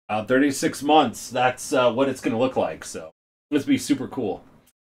 36 months, that's what it's going to look like. So it's going to be super cool.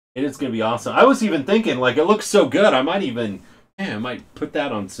 It is going to be awesome. I was even thinking, like, it looks so good, I might put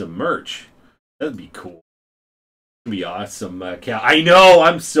that on some merch. That'd be cool. It'd be awesome. I know,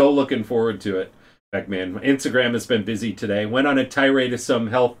 I'm so looking forward to it. Heck, man, Instagram has been busy today. Went on a tirade of some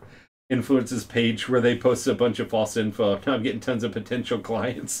health influencers page where they posted a bunch of false info. Now I'm getting tons of potential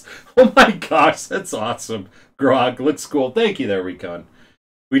clients. Oh my gosh, that's awesome. Grog, looks cool. Thank you there, Recon.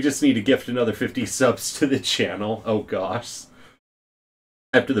 We just need to gift another 50 subs to the channel. Oh gosh.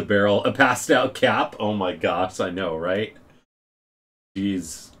 After the barrel, a passed out cap. Oh my gosh, I know, right?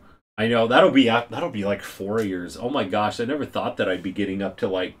 Jeez, I know that'll be like 4 years. Oh my gosh, I never thought that I'd be getting up to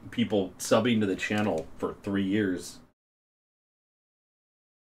like people subbing to the channel for 3 years.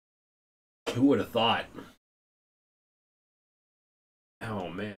 Who would have thought? Oh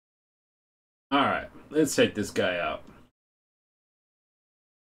man. All right, let's take this guy out.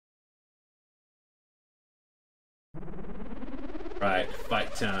 Right,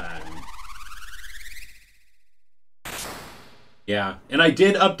 fight time. Yeah, and I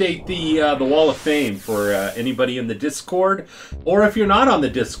did update the Wall of Fame for anybody in the Discord, or if you're not on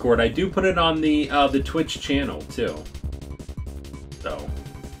the Discord, I do put it on the Twitch channel too. So,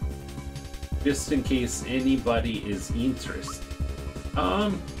 just in case anybody is interested.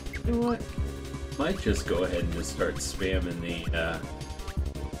 You know what? Might just go ahead and just start spamming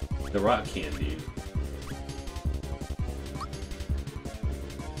the rock candy.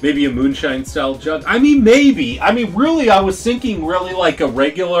 Maybe a moonshine style jug. I mean, maybe. I mean, really, I was thinking really like a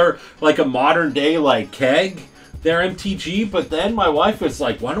regular, like a modern day like keg. They're MTG, but then my wife was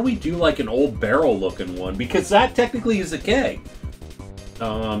like, why don't we do like an old barrel looking one? Because that technically is a keg.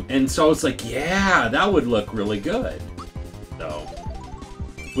 And so I was like, yeah, that would look really good. So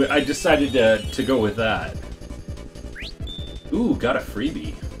I decided to go with that. Ooh, got a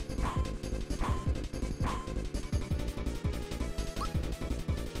freebie.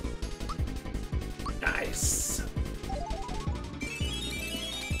 Nice.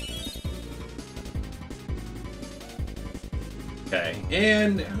 Okay,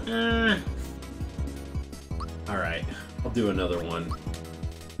 and all right, I'll do another one.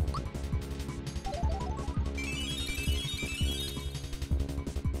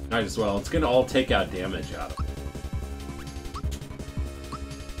 Might as well. It's gonna all take out damage out of it.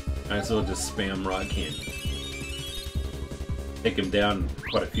 Might as well just spam Rock Candy. Take him down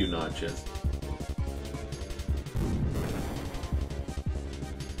quite a few notches.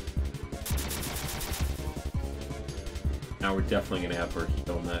 Now we're definitely gonna have her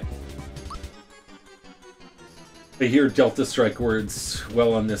heal next. I hear Delta Strike words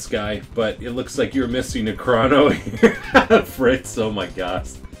well on this guy, but it looks like you're missing a chrono here. Fritz, oh my gosh.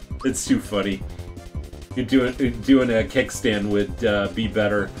 It's too funny. You're doing a kickstand would be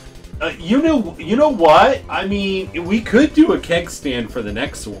better. You know what? I mean, we could do a keg stand for the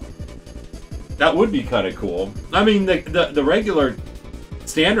next one. That would be kind of cool. I mean, the regular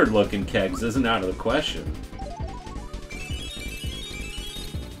standard looking kegs isn't out of the question.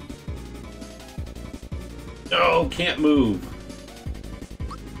 No, can't move.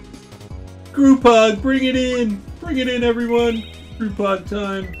 Group hug, bring it in. Bring it in, everyone. Group hug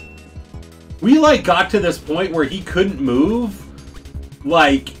time. We, like, got to this point where he couldn't move.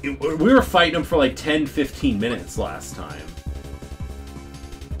 Like, we were fighting him for, like, 10-15 minutes last time.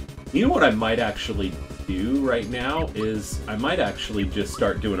 You know what I might actually do right now is I might actually just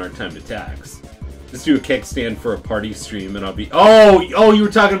start doing our timed attacks. Just do a kickstand for a party stream and I'll be... Oh, you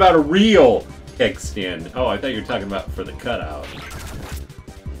were talking about a real kickstand. Oh, I thought you were talking about for the cutout.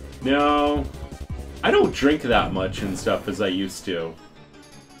 No. I don't drink that much and stuff as I used to.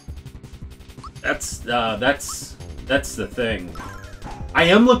 That's the thing. I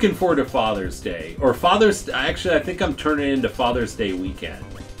am looking forward to Father's Day. Or actually, I think I'm turning it into Father's Day weekend.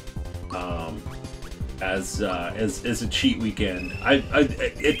 As a cheat weekend.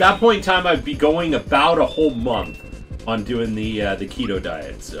 At that point in time, I'd be going about a whole month on doing the keto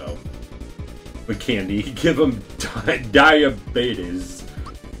diet, so. But Candy, give them diabetes.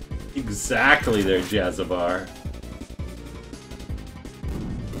 Exactly there, Jazzabar.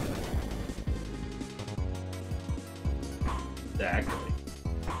 Exactly.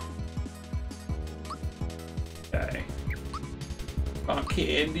 Okay. Oh,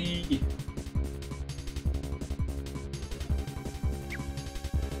 Candy.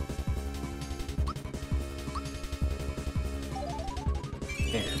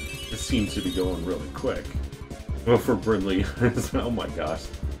 Man, this seems to be going really quick. Well, for Brindley, oh my gosh.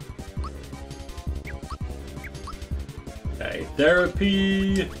 Okay,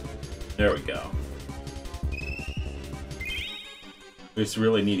 therapy. There we go. We just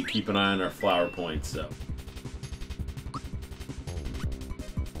really need to keep an eye on our flower points, so.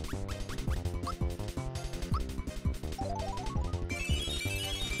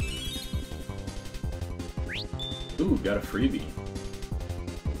 Ooh, got a freebie.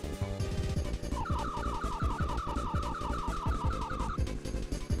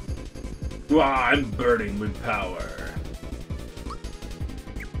 Wow, I'm burning with power.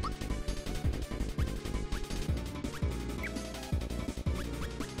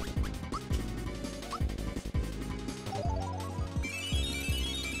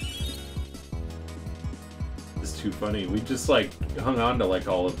 It's too funny. We just like hung on to like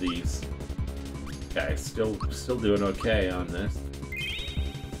all of these. Okay, still doing okay on this.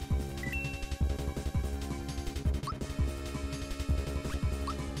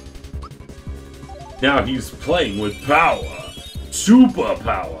 Now he's playing with power. Super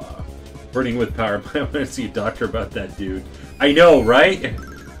power. Burning with power. I want to see a doctor about that dude. I know, right?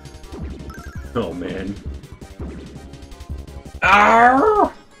 Oh, man.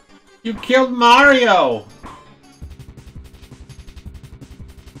 Arr! You killed Mario!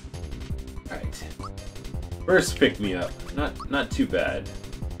 Alright. First pick me up. Not too bad.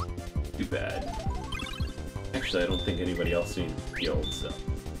 Too bad. Actually, I don't think anybody else needs healed, so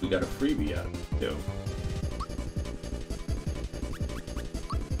we got a freebie out too.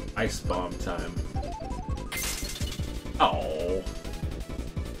 Ice bomb time. Oh.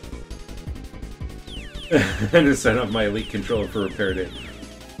 I just set up my Elite controller for repair day.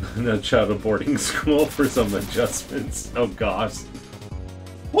 No child at boarding school for some adjustments. Oh gosh.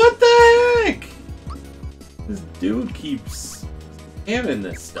 What the heck? This dude keeps spamming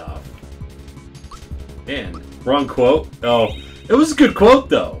this stuff. Man, wrong quote. Oh, it was a good quote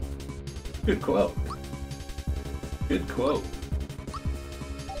though. Good quote. Good quote.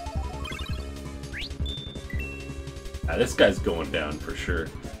 This guy's going down for sure.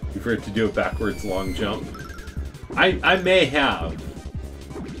 You've heard to do a backwards long jump. I may have.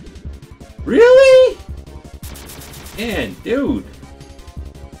 Really? Man, dude.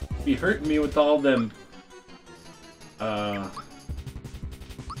 Be hurting me with all them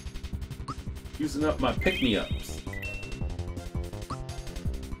using up my pick-me-ups.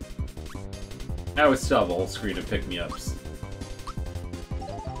 I would still have a whole screen of pick-me-ups.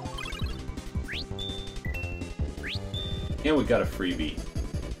 And we got a freebie.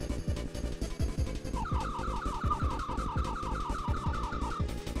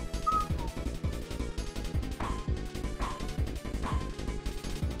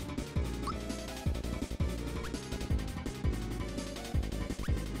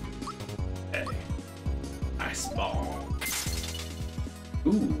 Okay. Ice ball.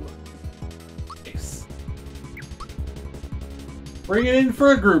 Ooh. Nice. Bring it in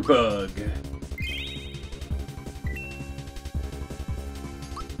for a group hug.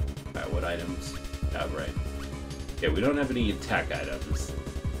 Items. Oh, right. Yeah, we don't have any attack items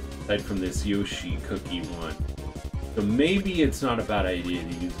aside from this Yoshi cookie one. So maybe it's not a bad idea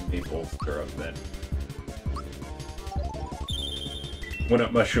to use maple syrup then. One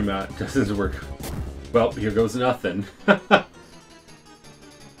up mushroom out doesn't work. Well, here goes nothing. Okay.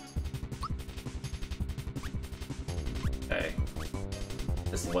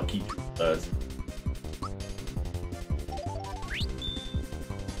 This lucky does.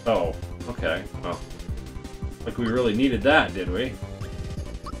 Oh. Okay, well, like we really needed that, did we?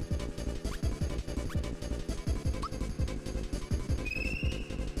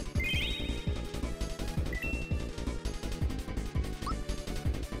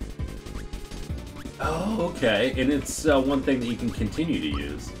 Oh, okay, and it's one thing that you can continue to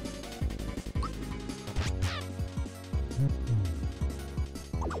use.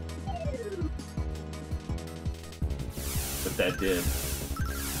 But that did.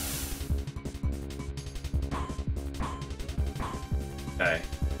 Okay.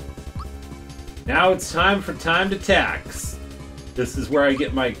 Now it's time for timed attacks. This is where I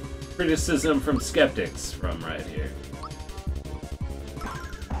get my criticism from skeptics from right here.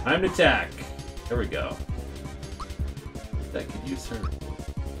 Timed attack. There we go. That could use her.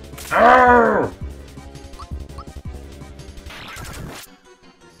 Arrgh!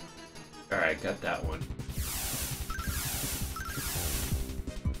 Alright, got that one.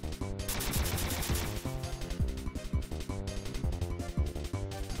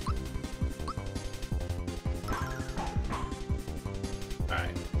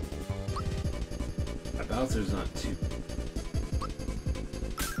 Alright. Bowser's not too...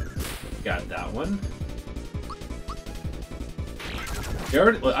 Got that one. They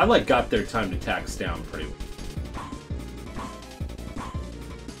already, I like got their timed attacks down pretty well.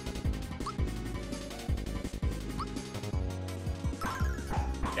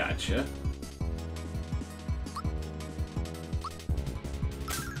 Gotcha.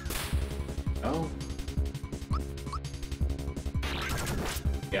 Oh.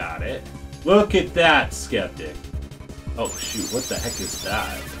 Got it. Look at that, Skeptic. Oh shoot, what the heck is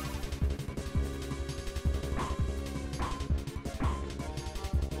that?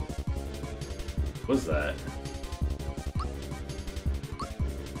 What was that?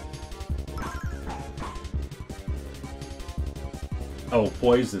 Oh,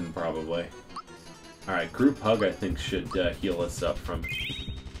 poison, probably. Alright, group hug, I think, should heal us up from...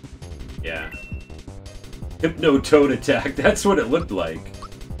 Yeah. Hypno-toad attack, that's what it looked like.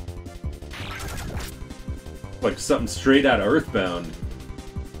 Like something straight out of Earthbound.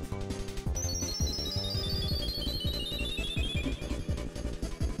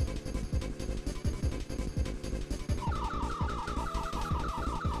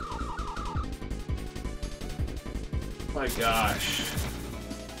 My gosh.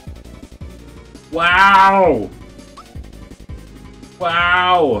 Wow!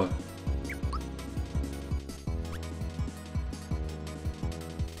 Wow!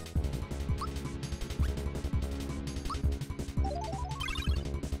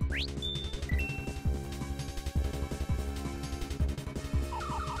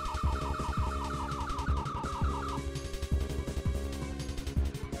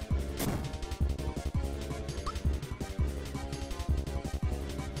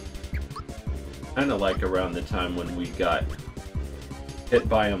 Kinda like around the time when we got hit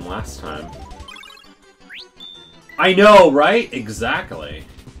by him last time. I know, right? Exactly.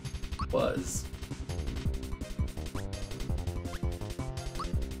 Was.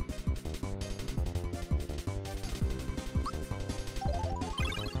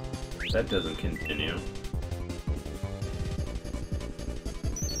 That doesn't continue.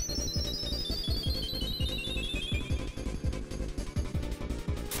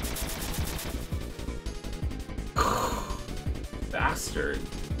 Bastard.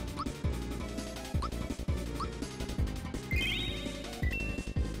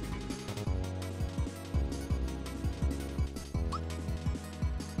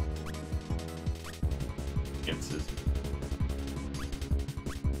 Chances.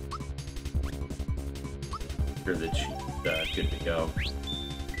 Sure that she's good to go.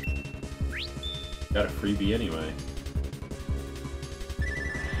 Got a freebie anyway.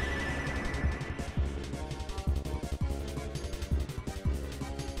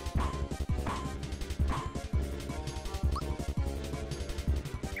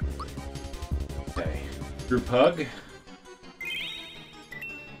 Okay, group hug.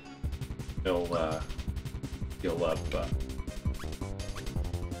 He'll up.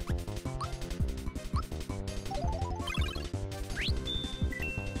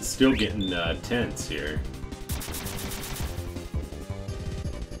 Still getting tense here.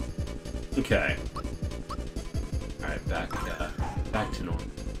 Okay. All right, back to normal.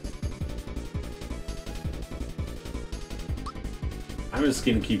 I'm just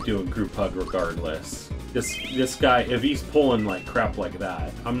gonna keep doing group hug regardless. This guy, if he's pulling like crap like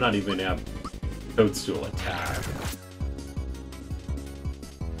that, I'm not even gonna have Toadstool attack.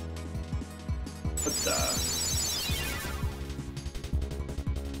 What the?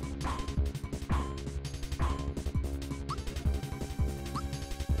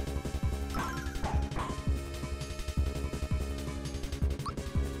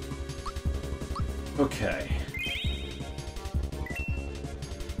 Okay.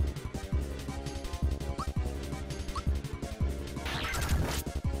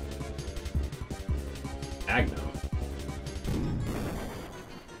 Magnum.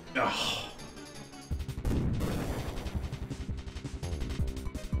 Oh.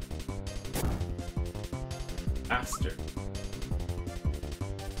 Bastard.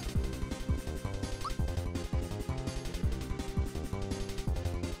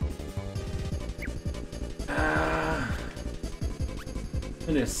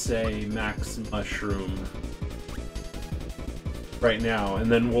 I'm gonna say max mushroom right now, and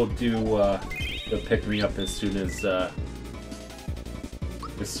then we'll do the pick me up as soon as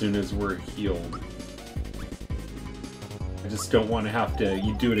we're healed. I just don't want to have to.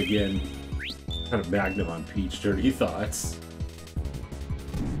 You do it again. Kind of Magnum on Peach. Dirty thoughts.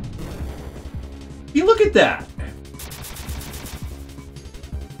 You look at that.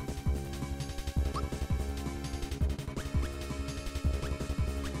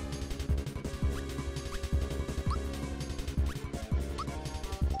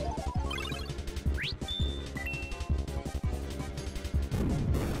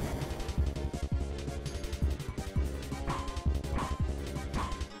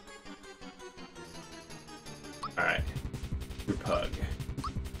 Alright. Your pug.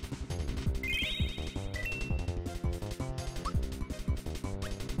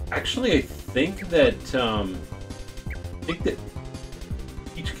 Actually, I think that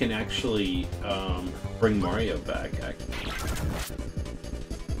Peach can actually bring Mario back, actually.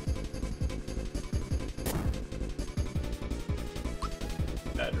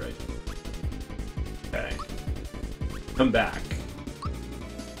 Bad, right? Okay. Come back.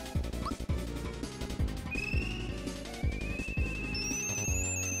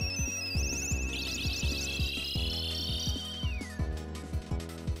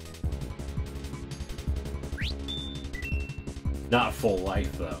 Not full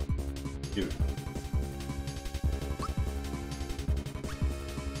life, though. Dude.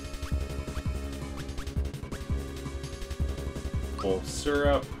 Full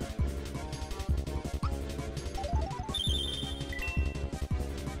syrup.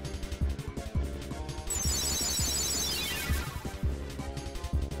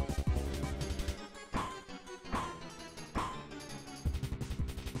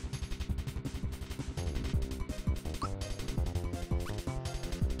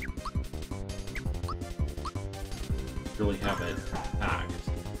 Really haven't hacked.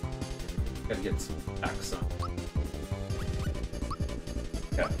 Gotta get some hacks on.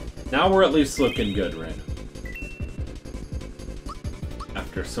 Okay. Now we're at least looking good, right?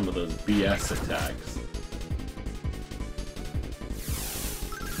 After some of those BS attacks.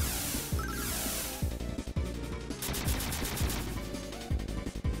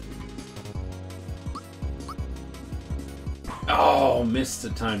 Oh, missed the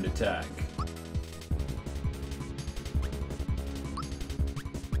timed attack.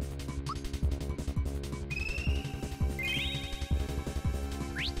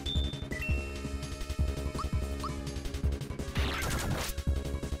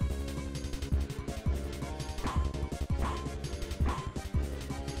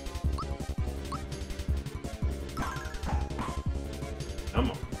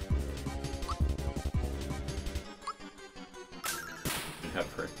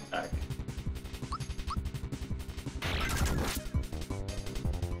 for attack.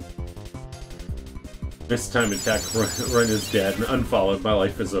 This time attack run is dead and unfollowed. My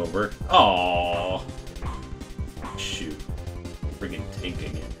life is over. Aww. Shoot. Friggin'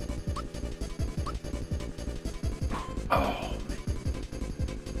 tanking it. Oh, man.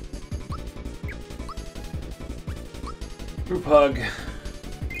 Group hug.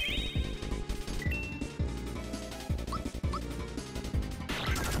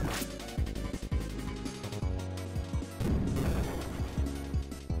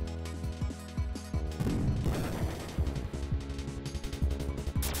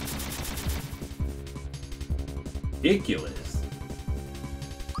 Ridiculous.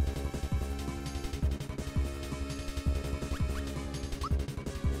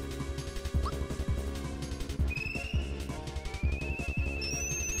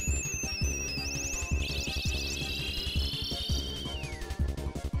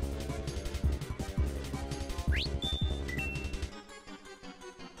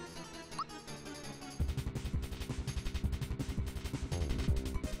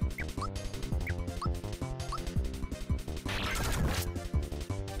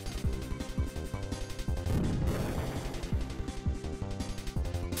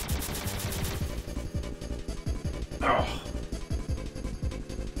 Oh.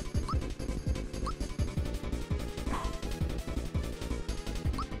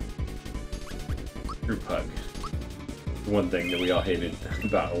 Group hug. One thing that we all hated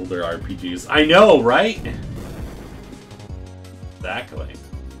about older RPGs. I know, right? Exactly.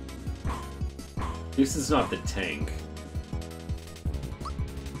 This is not the tank.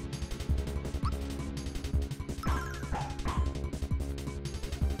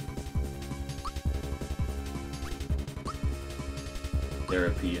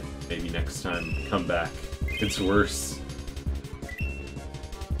 Therapy, maybe next time come back. It's worse.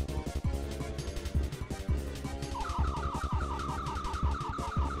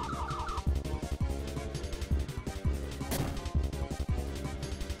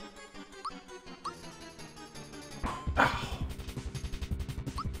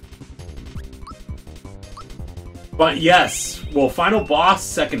 But yes, well, final boss,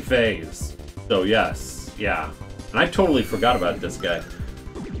 second phase. So yes, yeah. And I totally forgot about this guy.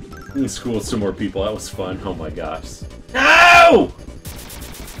 In school with some more people, that was fun. Oh my gosh. No!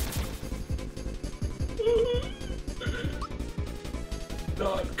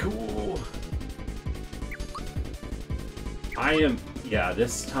 Not cool. I am, yeah,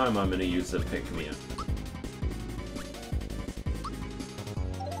 this time I'm gonna use a pick-me-up.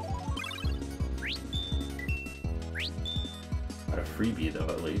 Got a freebie though,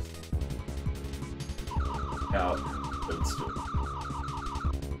 at least. Out. Let's do it.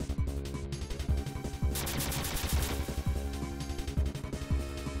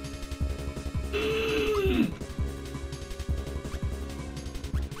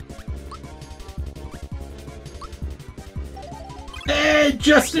 Hey,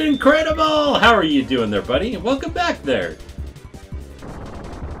 Justin Incredible! How are you doing there, buddy? Welcome back there.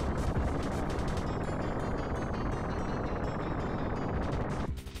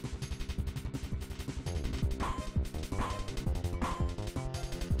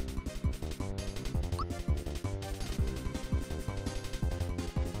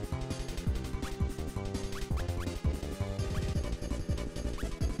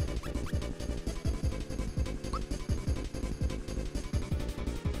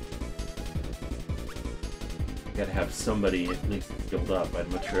 Gotta have somebody at least skilled up.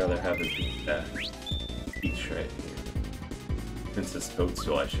 I'd much rather have it be that beach right here. Princess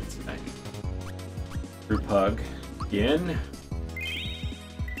Toadstool, I should say. Group hug. Again.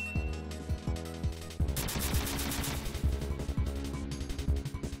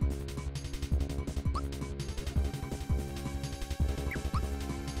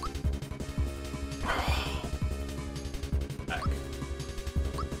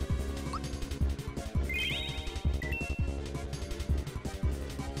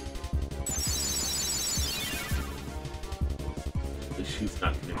 She's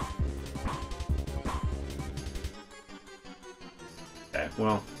not gonna. Okay,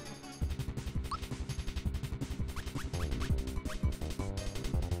 well.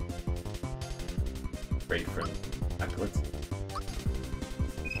 Great friend.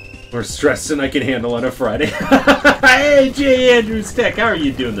 More stress than I can handle on a Friday. Hey, J. Andrews Tech, how are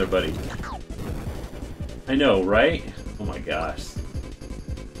you doing there, buddy? I know, right? Oh my gosh.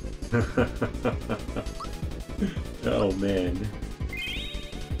 Oh man.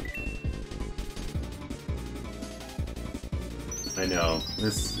 I know.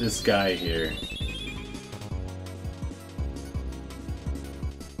 This guy here.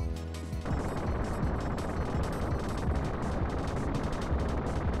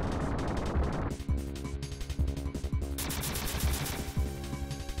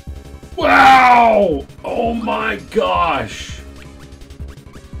 Wow! Oh my gosh!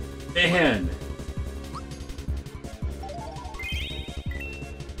 Man!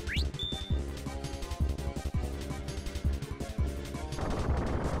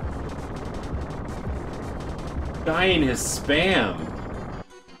 Dying his spam.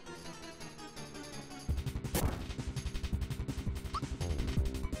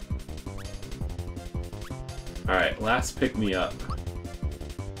 Alright, last pick me up.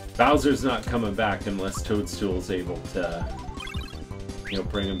 Bowser's not coming back unless Toadstool's able to, you know,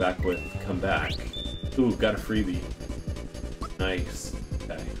 bring him back with come back. Ooh, got a freebie. Nice.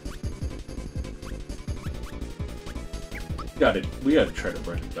 Okay. We gotta try to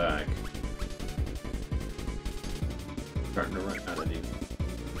bring him back. Starting to run out of these.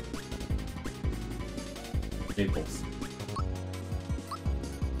 Naples.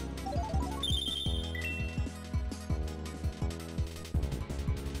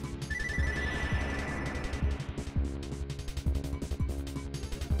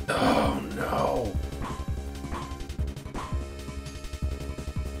 Oh no.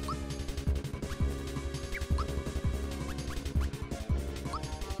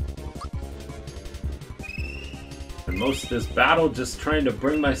 And most of this battle just trying to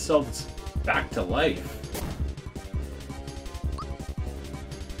bring myself back to life.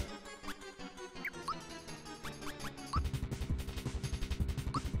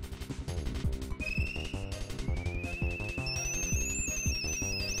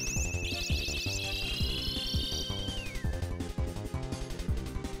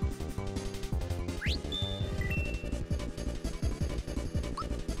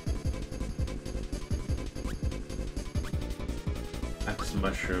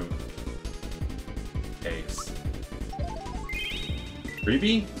 Mushroom case.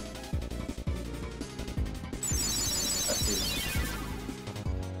 Freebie?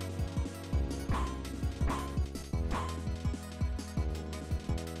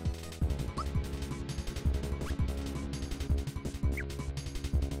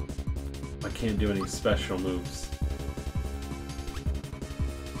 I can't do any special moves.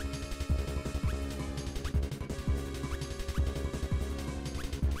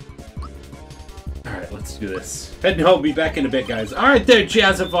 Let's do this. Head home, be back in a bit, guys. Alright there,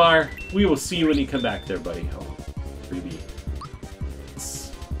 Jazzavar. We will see you when you come back there, buddy. Oh, freebie.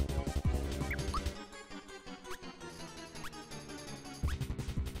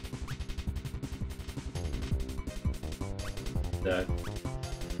 The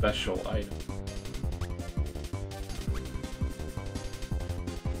special item.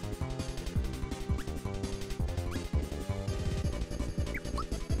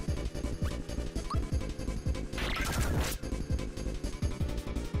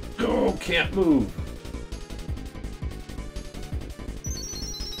 Oh, can't move.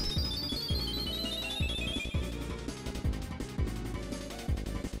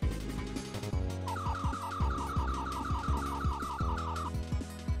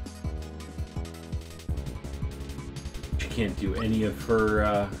 She can't do any of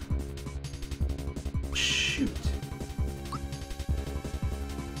her, shoot.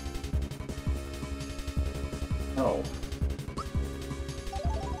 Oh.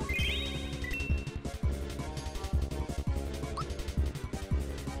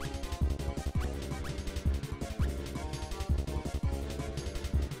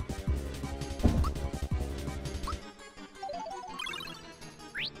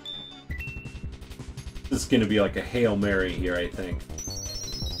 This is going to be like a Hail Mary here, I think.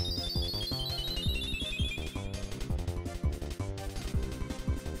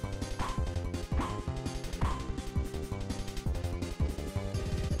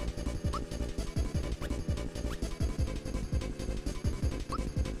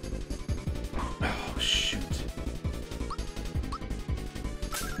 Oh, shoot.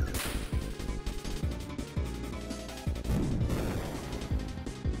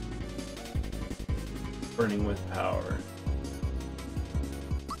 Burning with power.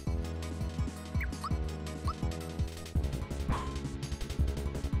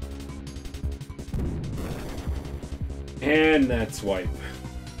 And that's wipe.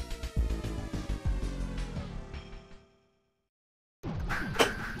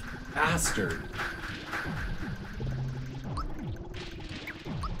 Bastard.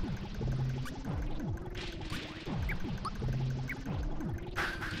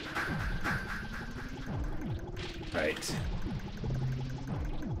 Right.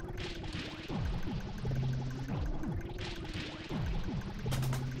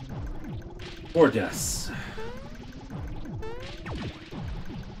 Or deaths.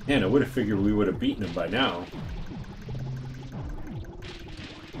 Man, I would have figured we would have beaten him by now.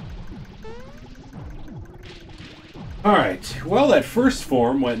 Alright, well, that first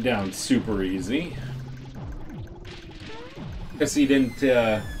form went down super easy. Guess he didn't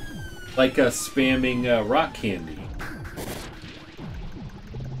like us spamming rock candy.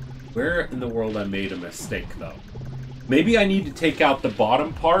 Where in the world I made a mistake, though? Maybe I need to take out the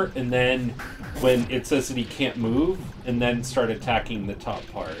bottom part, and then when it says that he can't move, and then start attacking the top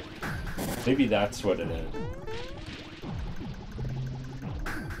part. Maybe that's what it is.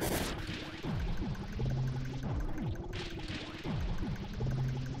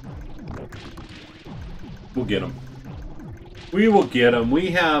 We'll get him. We will get him.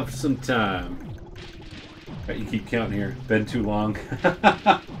 We have some time. Right, you keep counting here. Been too long.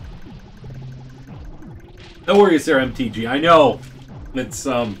 No worries there, MTG. I know. It's,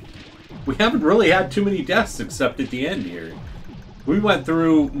 we haven't really had too many deaths except at the end here. We went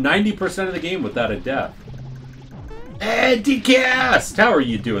through 90% of the game without a death. Hey, DCast! How are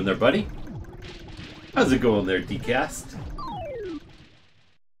you doing there, buddy? How's it going there, DCast?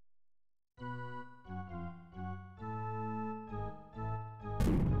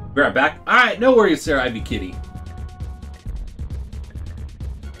 We're right back. Alright, no worries there, Ivy Kitty.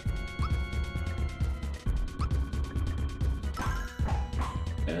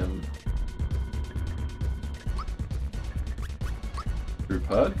 Group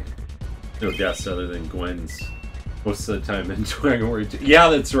hug? No deaths other than Gwen's. Most of the time in Dragon Warrior 2. Yeah,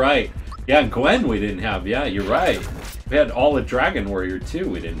 that's right. Yeah, Gwen we didn't have. Yeah, you're right. We had all of Dragon Warrior 2.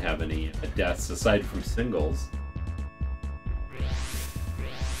 We didn't have any deaths aside from singles.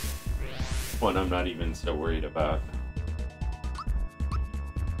 One I'm not even so worried about.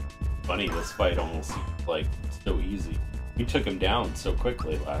 Funny, this fight almost seemed like so easy. We took him down so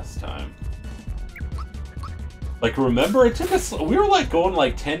quickly last time. Like, remember, it took us, we were like going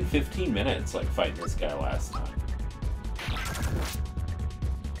like 10-15 minutes like fighting this guy last time.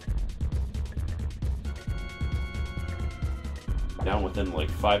 Down within like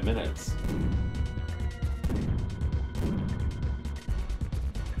 5 minutes.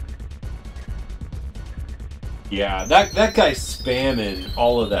 Yeah, that guy spamming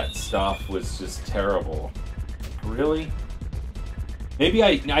all of that stuff was just terrible. Really? Maybe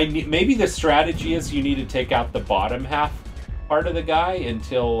maybe the strategy is you need to take out the bottom half part of the guy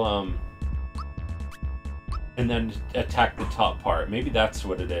until and then attack the top part. Maybe that's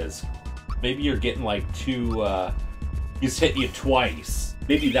what it is. Maybe you're getting like two he's hitting you twice.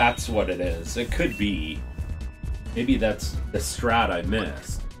 Maybe that's what it is. It could be. Maybe that's the strat I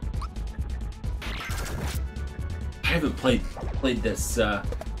missed. I haven't played this fought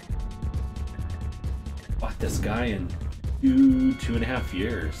this guy in 2.5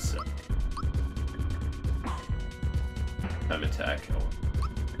 years. So. Time attack.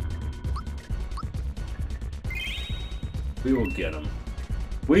 We will get him.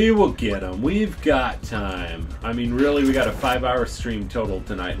 We will get him. We've got time. I mean, really, we got a 5-hour stream total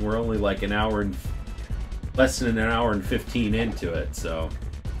tonight, and we're only like an hour and less than an hour and 15 into it, so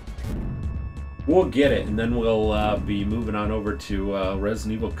we'll get it, and then we'll be moving on over to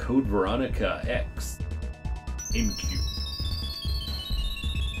Resident Evil Code Veronica X. GameCube.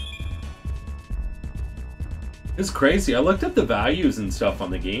 It's crazy. I looked up the values and stuff on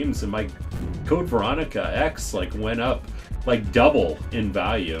the games, and my Code Veronica X like went up like double in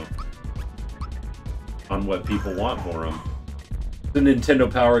value on what people want for them. The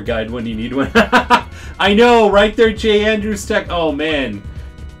Nintendo Power Guide when you need one. I know, right there, Jay Andrews Tech. Oh man,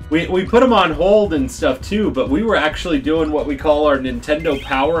 we put them on hold and stuff too, but we were actually doing what we call our Nintendo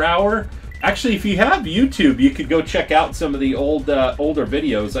Power Hour. Actually, if you have YouTube, you could go check out some of the older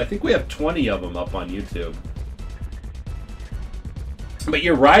videos. I think we have 20 of them up on YouTube. But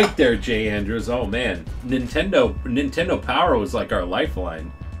you're right there, Jay Andrews. Oh man, Nintendo Power was like our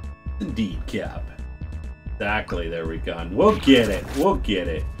lifeline. Indeed, Cap. Exactly, there we go. We'll get it. We'll get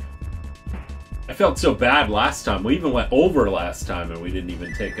it. I felt so bad last time. We even went over last time and we didn't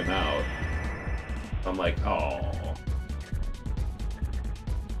even take him out. I'm like, oh.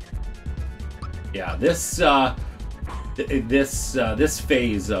 Yeah, this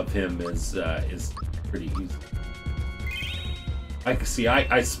phase of him is pretty easy. I can see I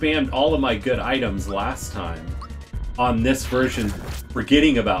spammed all of my good items last time on this version,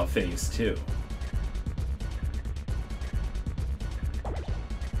 forgetting about phase 2.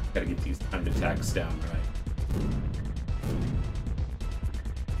 Gotta get these timed attacks down right.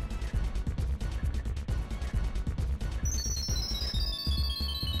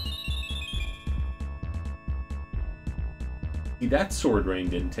 See, that sword rain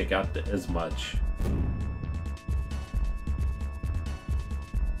didn't take out as much.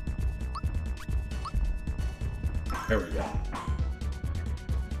 There we go.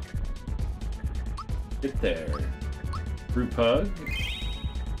 Get there. Group hug.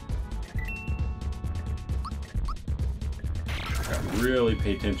 Gotta really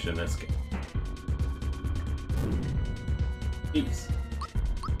pay attention to this game. Jeez.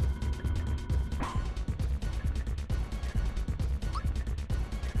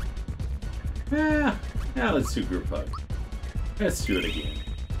 Yeah, let's do group hug. Let's do it again.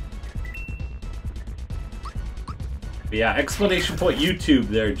 But yeah, exclamation point YouTube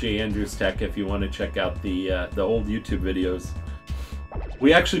there, J Andrews Tech, if you want to check out the old YouTube videos.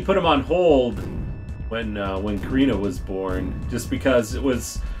 We actually put them on hold when Karina was born, just because it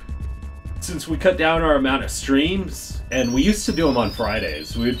was, since we cut down our amount of streams, and we used to do them on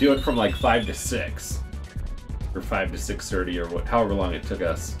Fridays. We would do it from like 5 to 6, or 5 to 6:30, or however long it took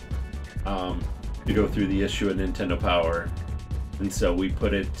us to go through the issue of Nintendo Power. And so we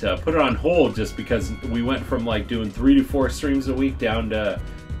put it on hold just because we went from like doing 3 to 4 streams a week down to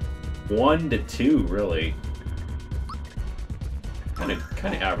 1 to 2, really. Kind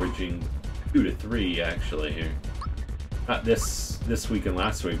of averaging 2 to 3 actually here. Not this week and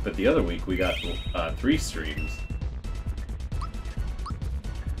last week, but the other week we got 3 streams.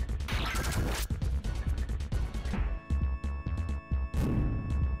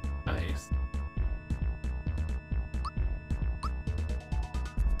 Nice.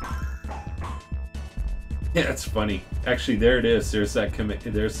 Yeah, it's funny. Actually, there it is. There's that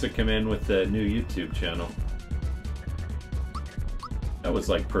there's the command with the new YouTube channel. That was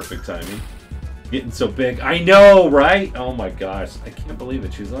like perfect timing. Getting so big. I know, right? Oh my gosh. I can't believe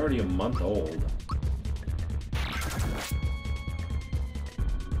it. She's already a month old.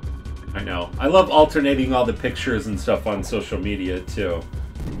 I know. I love alternating all the pictures and stuff on social media too.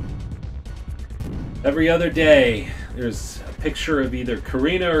 Every other day, there's a picture of either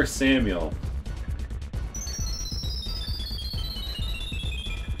Karina or Samuel.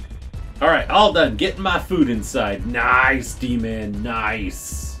 Alright, all done. Getting my food inside. Nice, D-Man.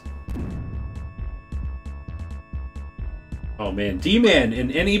 Nice. Oh, man. D-Man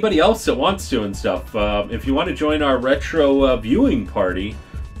and anybody else that wants to and stuff, if you want to join our retro viewing party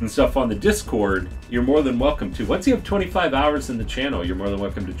and stuff on the Discord, you're more than welcome to. Once you have 25 hours in the channel, you're more than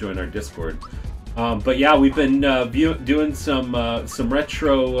welcome to join our Discord. But yeah, we've been doing some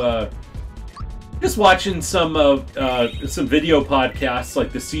retro... just watching some video podcasts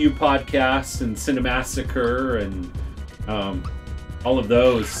like the CU podcast and Cinemassacre and all of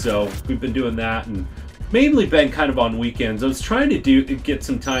those. So we've been doing that and mainly been kind of on weekends. I was trying to get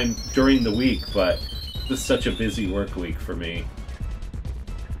some time during the week, but this is such a busy work week for me.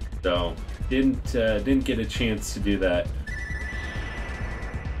 So didn't get a chance to do that.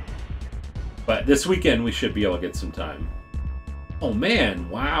 But this weekend we should be able to get some time. Oh man,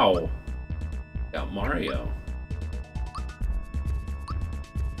 wow. Got Mario.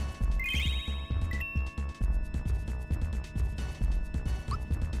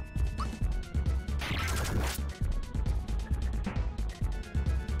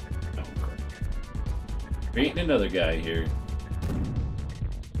 Oh, crap. Creating another guy here.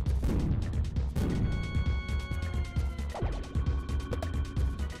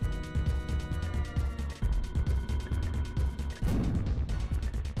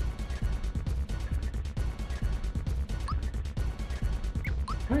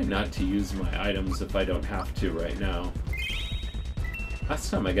 Try not to use my items if I don't have to right now.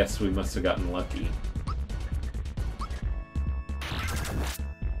 Last time I guess we must have gotten lucky.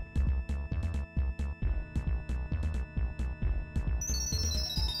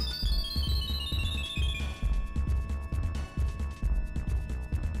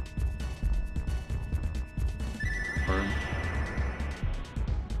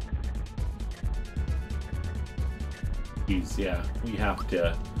 Yeah, we have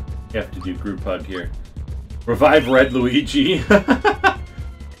to do group hug here. Revive Red Luigi.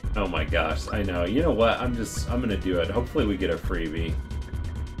 Oh my gosh, I know. You know what? I'm gonna do it. Hopefully we get a freebie.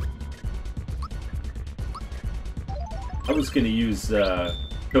 I was gonna use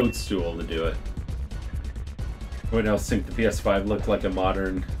Toadstool to do it. Everyone else think the PS5 looked like a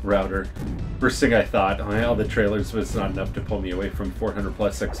modern router. First thing I thought, all the trailers was not enough to pull me away from 400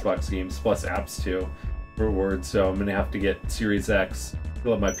 plus Xbox games plus apps too. Rewards, so I'm gonna have to get Series X.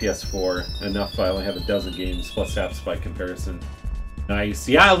 Still have my PS4. Enough. I only have a dozen games plus apps by comparison. Nice.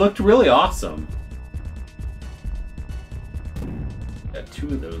 Yeah, it looked really awesome. Got 2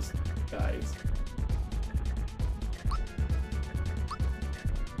 of those guys.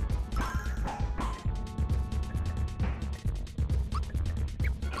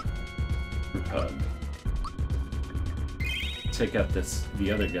 Group hug. Take out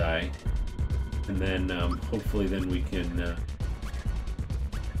the other guy. And then, hopefully then we can,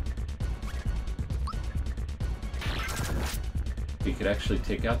 could actually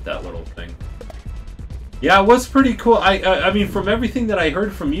take out that little thing. Yeah, it was pretty cool. I mean, from everything that I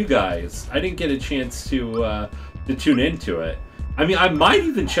heard from you guys, I didn't get a chance to tune into it. I mean, I might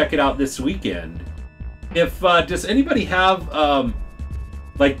even check it out this weekend. If does anybody have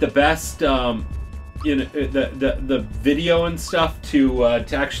like the best you know, the video and stuff to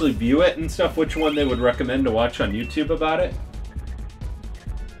actually view it and stuff? Which one they would recommend to watch on YouTube about it?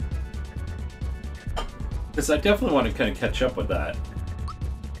 Because I definitely want to kind of catch up with that.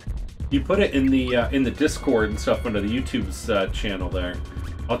 You put it in the Discord and stuff under the YouTube's channel there.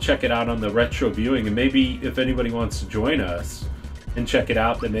 I'll check it out on the retro viewing, and maybe if anybody wants to join us and check it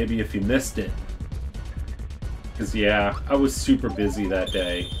out, then maybe if you missed it. Because yeah, I was super busy that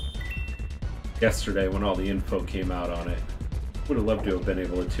day. Yesterday when all the info came out on it. Would have loved to have been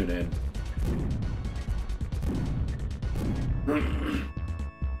able to tune in.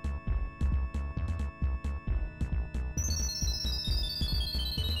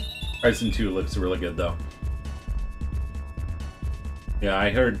 Horizon 2 looks really good though. Yeah,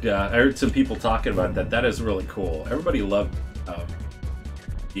 I heard some people talking about that. That is really cool. Everybody loved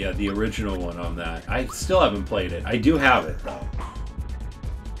yeah, the original one on that. I still haven't played it. I do have it though.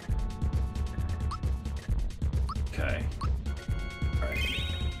 Okay. Alright.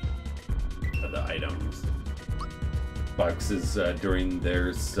 The items. Xbox is doing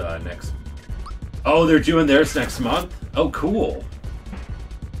theirs next. Oh, they're doing theirs next month? Oh, cool.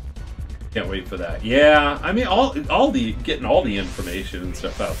 Can't wait for that. Yeah, I mean, getting all the information and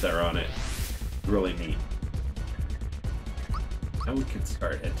stuff out there on it, really neat. Now we can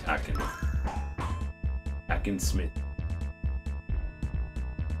start attacking Smith.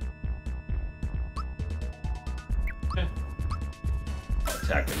 Okay. I'll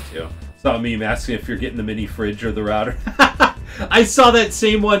attack him too. Saw a meme asking if you're getting the mini fridge or the router. I saw that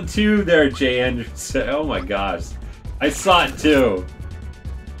same one too there, Jay Anderson. Oh my gosh, I saw it too.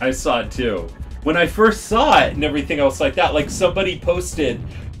 I saw it too. When I first saw it and everything else like that, like somebody posted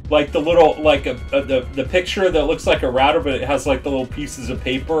like the little, like the picture that looks like a router, but it has like the little pieces of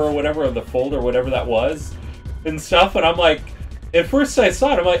paper or whatever, or the folder, whatever that was, and stuff. And I'm like, at first I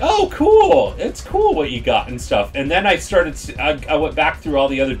saw it, I'm like, oh, cool. It's cool what you got and stuff. And then I went back through all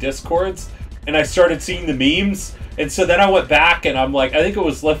the other Discords and I started seeing the memes. And so then I went back and I'm like, I think it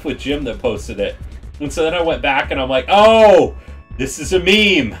was Lift with Jim that posted it. And so then I went back and I'm like, oh, this is a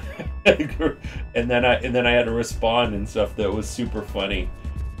meme. and then I had to respond and stuff. That was super funny.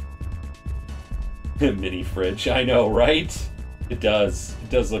 Mini fridge, I know, right? It does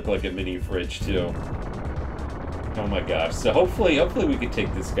look like a mini fridge too. Oh my gosh. So hopefully we can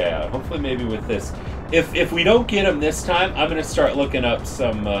take this guy out. Hopefully maybe with this, if we don't get him this time, I'm gonna start looking up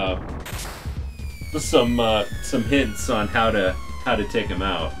some hints on how to take him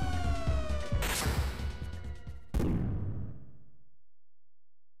out.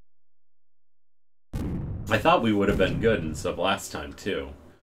 I thought we would have been good and stuff last time too.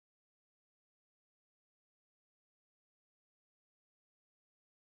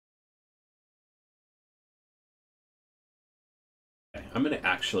 Okay, I'm gonna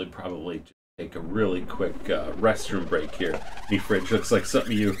actually probably just take a really quick restroom break here. The fridge looks like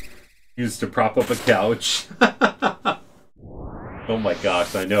something you use to prop up a couch. Oh my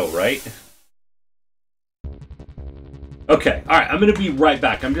gosh, I know, right? Okay, alright, I'm going to be right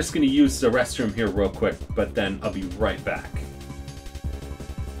back. I'm just going to use the restroom here real quick, but then I'll be right back.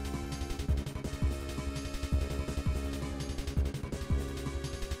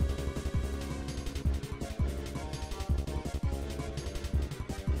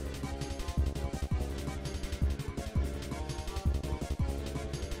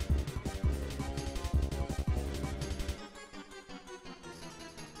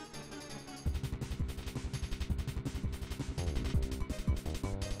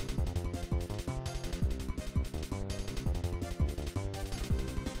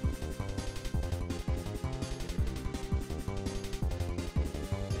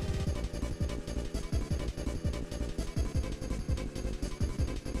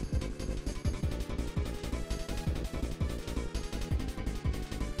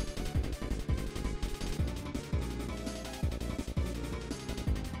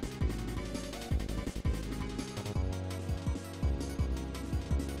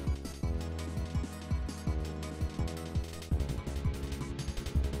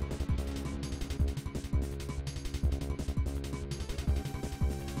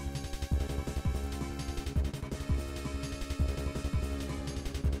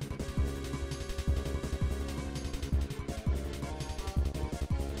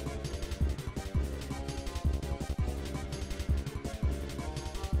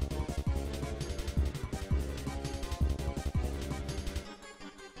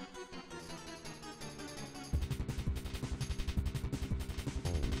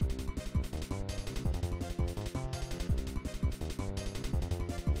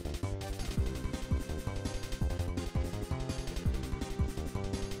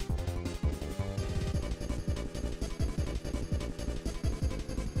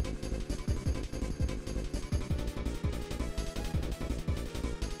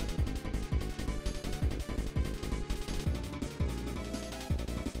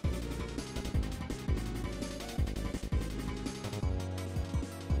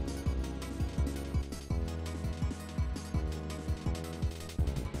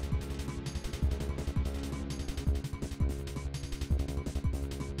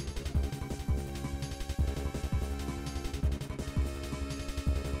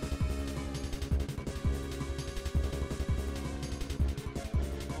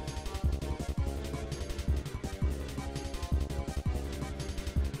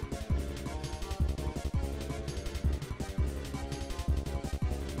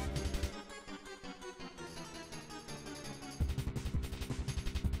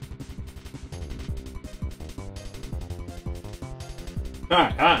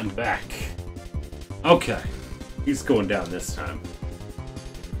 Alright, I'm back. Okay. He's going down this time.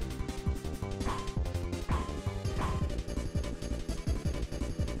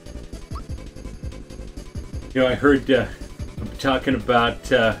 You know, I heard I'm talking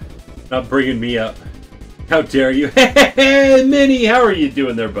about not bringing me up. How dare you? Hey, Minnie, how are you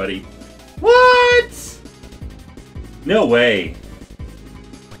doing there, buddy? What? No way.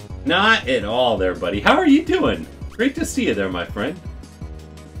 Not at all there, buddy. How are you doing? Great to see you there, my friend.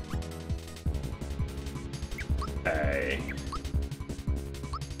 Hey.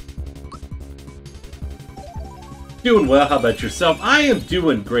 Doing well. How about yourself? I am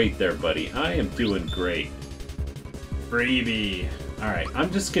doing great there, buddy. I am doing great. Freebie. Alright,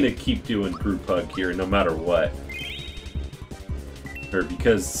 I'm just gonna keep doing group hug here no matter what.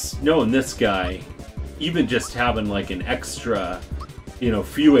 Because knowing this guy, even just having like an extra, you know,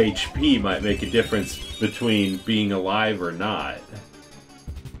 few HP might make a difference between being alive or not.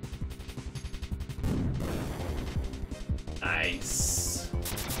 Nice.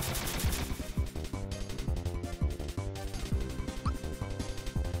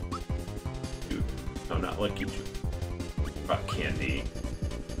 Dude, no, not Lucky Juice. Rock candy.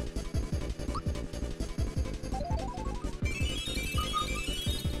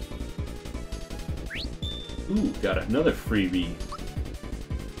 Ooh, got another freebie.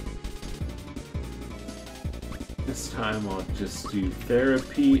 This time I'll just do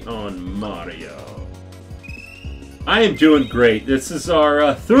therapy on Mario. I am doing great. This is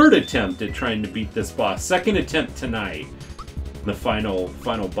our third attempt at trying to beat this boss. Second attempt tonight. The final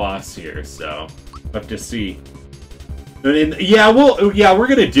boss here, so we'll have to see. Yeah, we're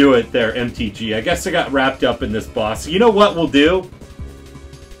gonna do it there, MTG. I guess I got wrapped up in this boss. You know what we'll do?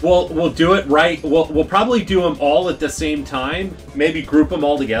 We'll do it right. We'll probably do them all at the same time. Maybe group them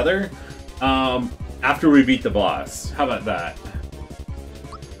all together. After we beat the boss. How about that?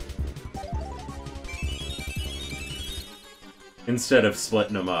 Instead of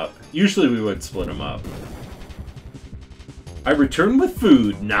splitting them up. Usually we would split them up. I return with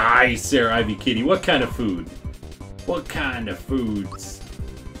food. Nice there, Ivy Kitty. What kind of food? What kind of foods?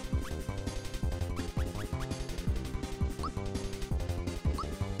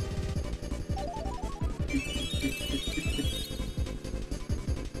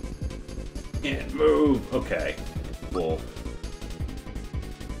 Can't move. Okay. Cool.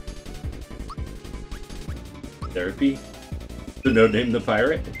 Therapy? So no name the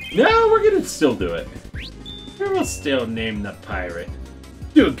pirate? No, we're gonna still do it. We'll still name the pirate.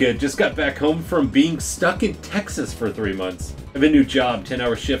 Doing good. Just got back home from being stuck in Texas for 3 months. I have a new job,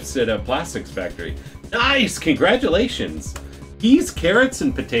 10-hour shifts at a plastics factory. Nice! Congratulations! Peas, carrots,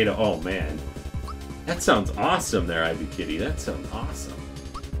 and potato. Oh, man. That sounds awesome there, Ivy Kitty. That sounds awesome.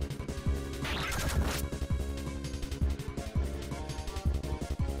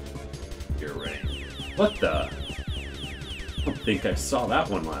 You're right. What the? I don't think I saw that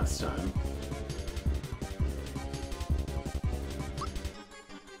one last time.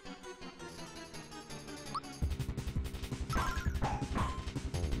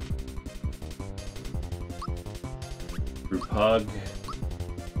 Group hug.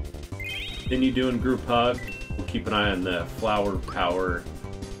 Continue doing group hug. We'll keep an eye on the flower power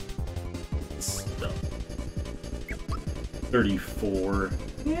stuff. 34.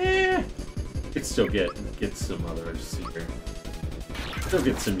 Yeah. Could still get some others here. Still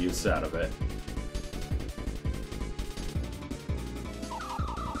get some use out of it.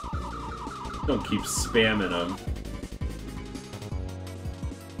 Don't keep spamming them.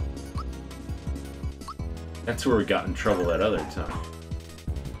 That's where we got in trouble that other time.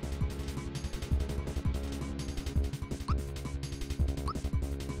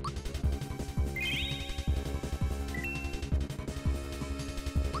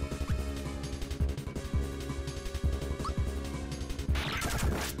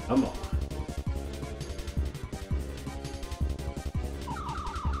 Come on.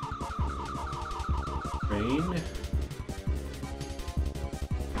 Rain.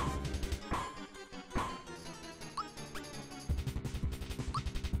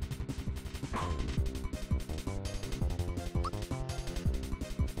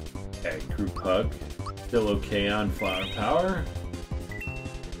 Okay, group hug. Still okay on flower power.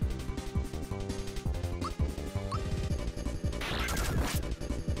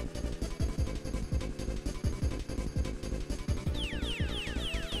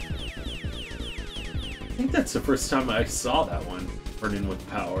 I think that's the first time I saw that one. Burning with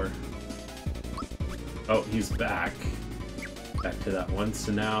power. Oh, he's back. Back to that one.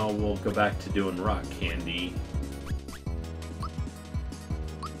 So now we'll go back to doing rock candy.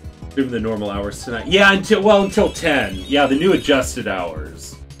 Stream the normal hours tonight. Yeah, until 10. Yeah, the new adjusted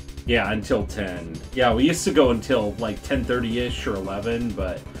hours. Yeah, until 10. Yeah, we used to go until like 10:30ish or 11,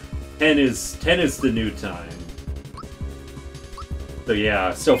 but 10 is the new time. So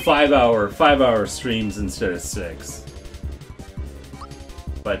yeah, so 5-hour streams instead of 6.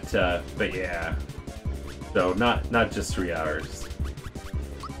 But yeah. So not just 3 hours.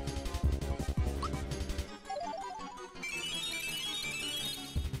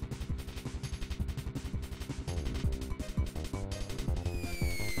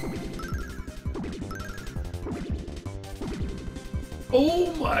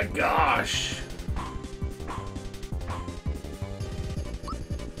 Oh my gosh!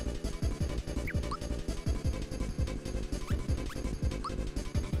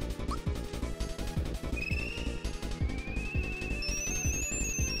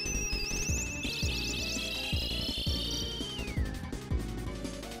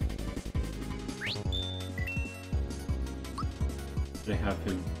 They have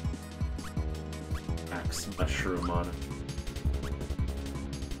him axe mushroom on him.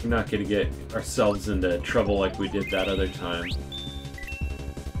 We're not gonna get ourselves into trouble like we did that other time.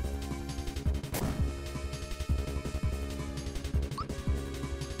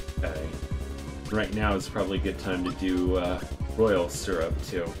 Okay. Right now is probably a good time to do royal syrup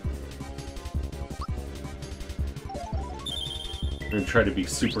too. I'm gonna try to be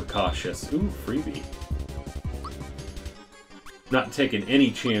super cautious. Ooh, freebie. Not taking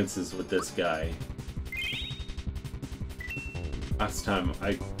any chances with this guy. Last time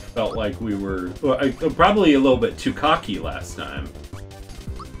I felt like we were probably a little bit too cocky last time.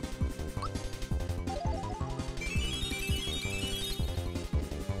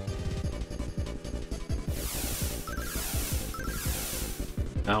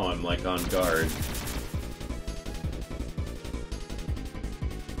 Now I'm like on guard.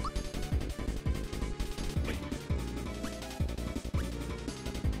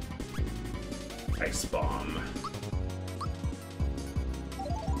 Ice bomb.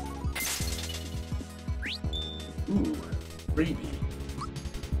 Ooh, freebie.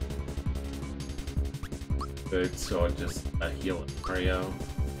 Good, so I just heal it, Mario.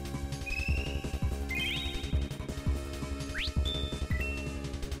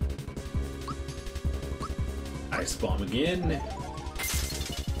 Ice bomb again.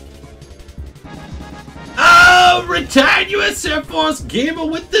 Oh, retired US Air Force gamer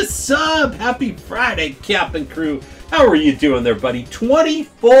with the sub! Happy Friday, Captain Crew. How are you doing there, buddy?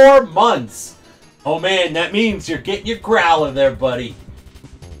 24 months! Oh man, that means you're getting your growler there, buddy.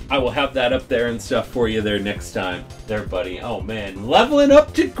 I will have that up there and stuff for you there next time. There, buddy. Oh man, leveling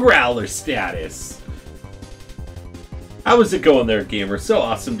up to growler status. How was it going there, gamer? So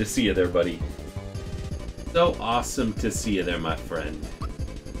awesome to see you there, buddy. So awesome to see you there, my friend.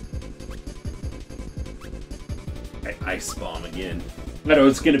 Ice bomb again. I know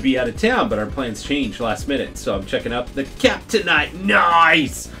it's going to be out of town, but our plans changed last minute, so I'm checking out the cap tonight.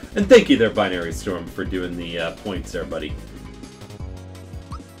 Nice! And thank you there, Binary Storm, for doing the points there, buddy.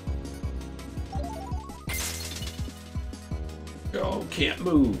 Oh, can't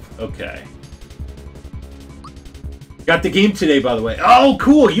move. Okay. Got the game today, by the way. Oh,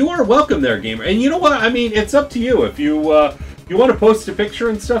 cool! You are welcome there, gamer. And you know what? I mean, it's up to you. If you you want to post a picture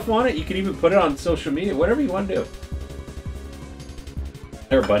and stuff on it, you can even put it on social media. Whatever you want to do.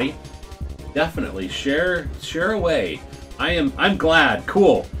 There, buddy. Definitely share away. I'm glad.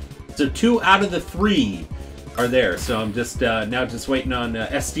 Cool. So 2 out of the 3 are there. So I'm just now just waiting on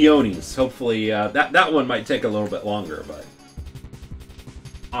Estiones. Hopefully that one might take a little bit longer, but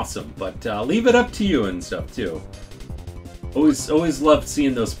awesome. But leave it up to you and stuff too. Always love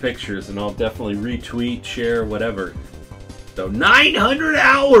seeing those pictures, and I'll definitely retweet, share, whatever. So 900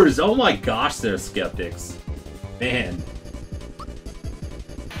 hours. Oh my gosh, there, skeptics. Man.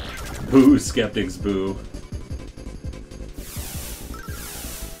 Boo, skeptics, boo.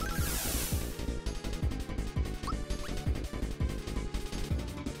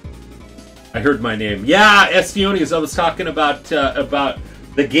 I heard my name. Yeah, Estiones, I was talking about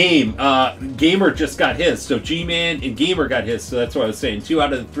the game. Gamer just got his, so G-Man and Gamer got his, so that's what I was saying. 2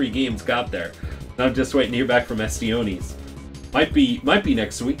 out of the 3 games got there. I'm just waiting to hear back from Estiones. Might be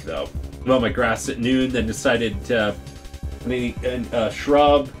next week, though. Well, my grass at noon, then decided to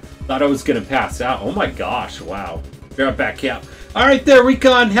shrub. Thought I was going to pass out. Oh my gosh, wow. You're right back, Cap. Alright there,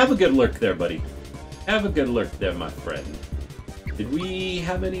 Recon. Have a good lurk there, buddy. Have a good lurk there, my friend. Did we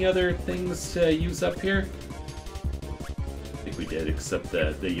have any other things to use up here? I think we did, except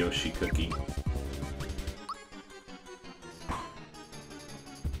the Yoshi cookie.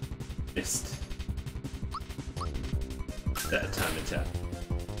 Missed that time attack.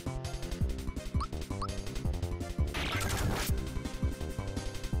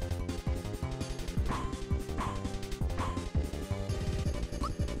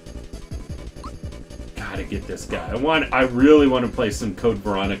 gotta get this guy. I really want to play some Code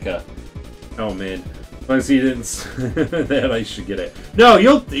Veronica. Oh man. As long as he didn't that I should get it. No,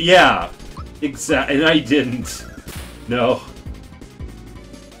 yeah. Exactly. And I didn't. No.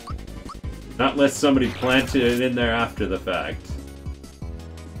 Not unless somebody planted it in there after the fact.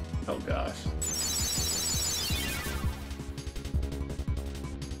 Oh gosh.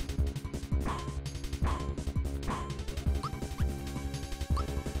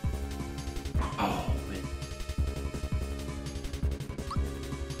 Oh man.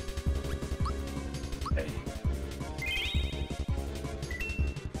 Okay.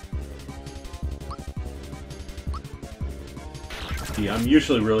 See, I'm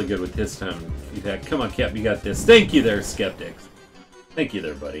usually really good with this time. Come on, Cap, you got this. Thank you there, Skeptics. Thank you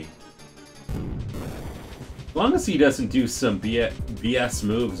there, buddy. As long as he doesn't do some BS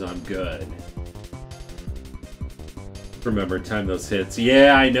moves, I'm good. Remember, time those hits.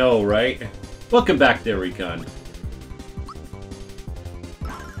 Yeah, I know, right? Welcome back there, Recon.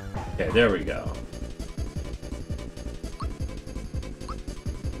 Okay, there we go.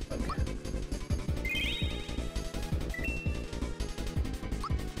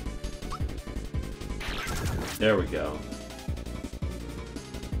 There we go.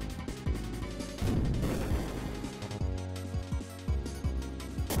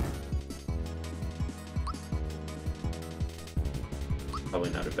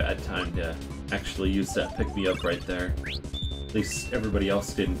 Probably not a bad time to actually use that pick-me-up right there. At least everybody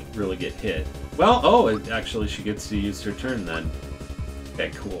else didn't really get hit. Well, oh, actually she gets to use her turn then.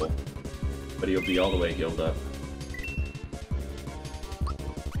 Okay, cool. But he'll be all the way healed up.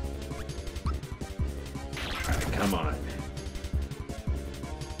 Alright, come on.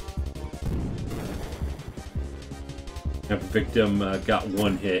 That victim got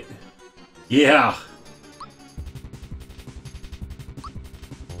one hit. Yeah!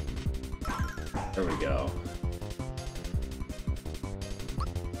 There we go.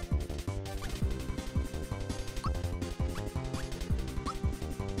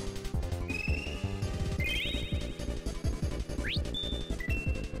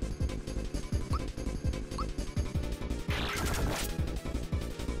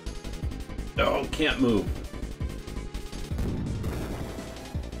 Oh, can't move.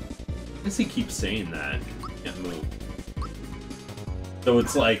 I guess he keeps saying that. Can't move. So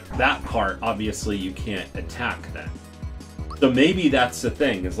it's like, that part, obviously you can't attack that. So maybe that's the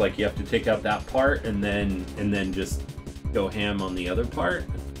thing, is like you have to take out that part and then just go ham on the other part.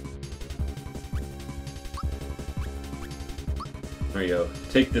 There you go.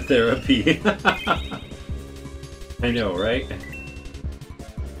 Take the therapy. I know, right?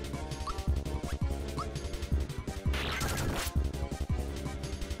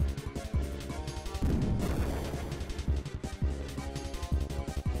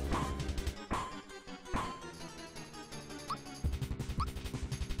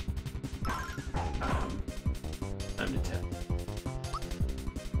 Time to tap.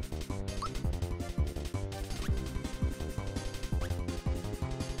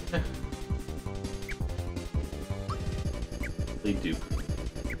 They do.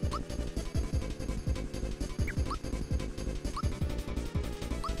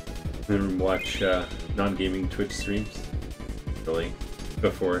 Then watch non-gaming Twitch streams. Really,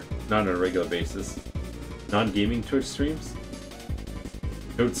 before, not on a regular basis. Non-gaming Twitch streams.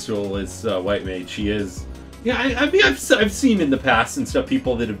 Toadstool is White Mage. She is. Yeah, I mean, I've seen in the past and stuff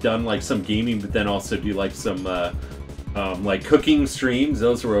people that have done like some gaming, but then also do like some like cooking streams.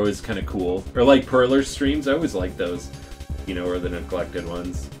 Those were always kind of cool. Or like Perler streams. I always like those. You know, or the neglected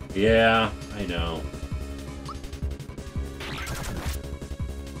ones. Yeah, I know.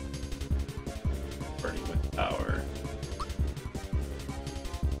 Burning with power.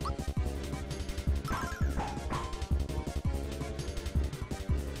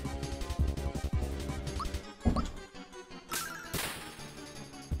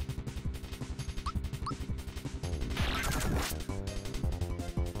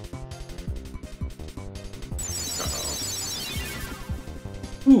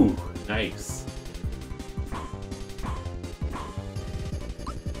 Ooh, nice.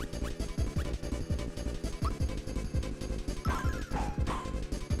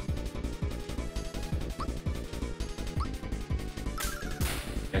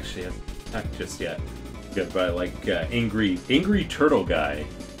 Actually, not just yet. Good, but I like angry turtle guy.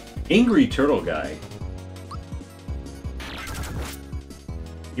 Angry turtle guy.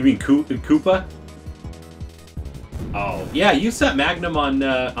 You mean Koopa? Oh, yeah, use that Magnum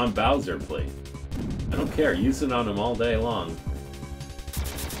on Bowser, please. I don't care, use it on him all day long.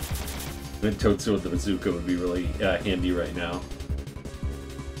 Then Toadstool with the bazooka would be really handy right now.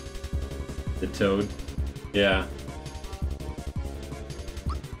 The Toad. Yeah.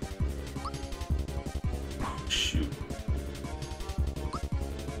 Shoot.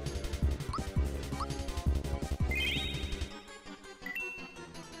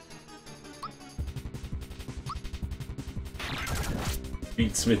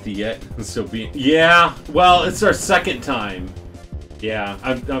 Beat Smithy yet? So yeah. Well, it's our second time. Yeah,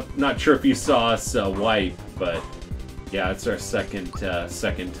 I'm not sure if you saw us wipe, but yeah, it's our second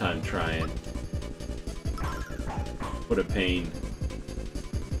time trying. What a pain.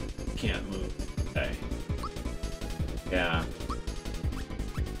 Can't move. Okay. Yeah.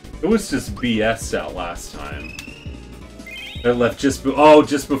 It was just BS out last time. I left just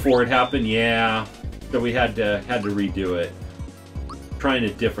before it happened. Yeah. So we had to redo it. Trying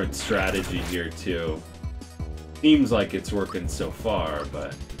a different strategy here too. Seems like it's working so far,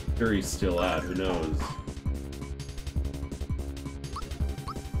 but jury's still out. Who knows?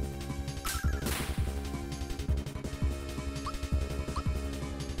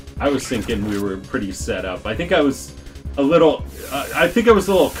 I was thinking we were pretty set up. I think I was a little. I think I was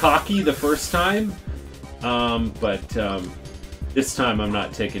a little cocky the first time, but this time I'm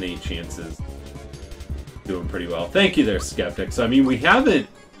not taking any chances. Doing pretty well. Thank you there, Skeptics. I mean, we haven't,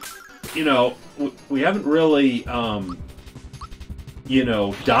 you know, we haven't really, you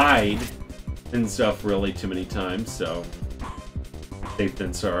know, died and stuff really too many times, so safe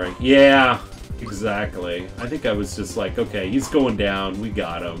than sorry. Yeah, exactly. I think I was just like, okay, he's going down. We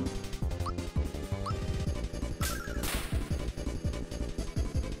got him.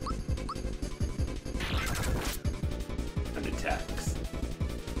 And attacks.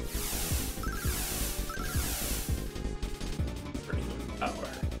 Pretty good power.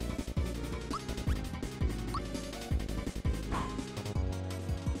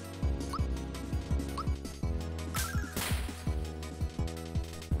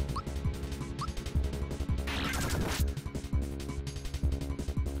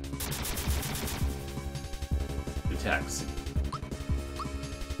 Attacks.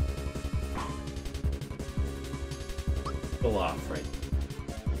 Pull off, right?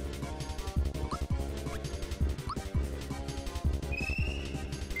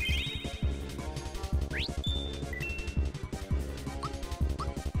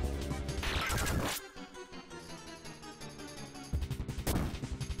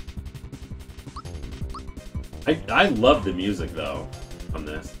 I love the music though on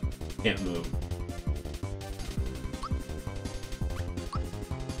this. Can't move.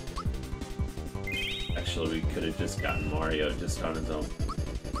 Actually, we could have just gotten Mario just on his own.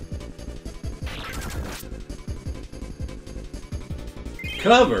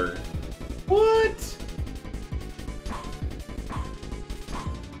 Cover? What?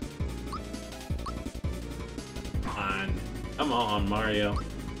 Come on, Mario.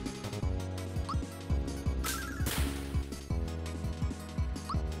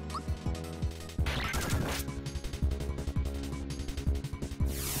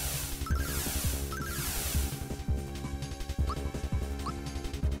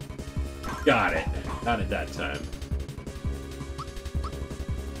 Got it. Not at that time.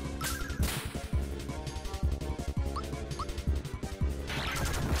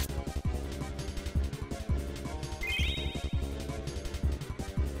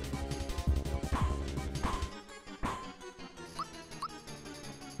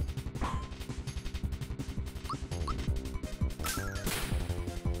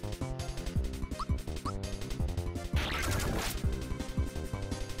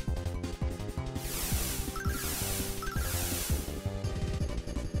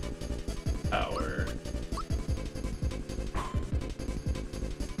 Power.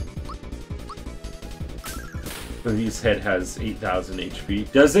 His head has 8,000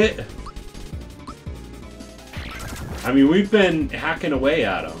 HP. Does it? I mean, we've been hacking away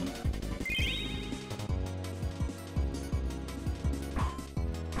at him.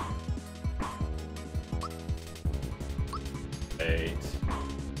 Eight.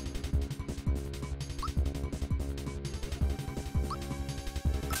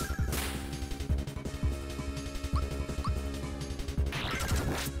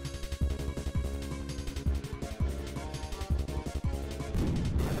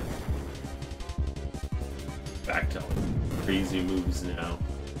 Back to crazy moves now.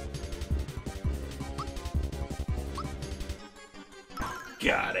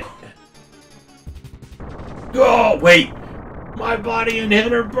 Got it. Oh, wait! My body and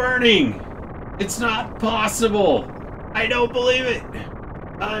head are burning! It's not possible! I don't believe it!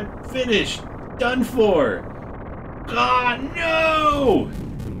 I'm finished! Done for! Ah, no!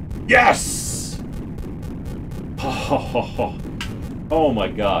 Yes! Oh my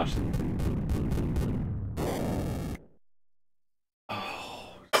gosh.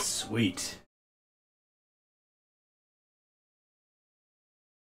 Sweet.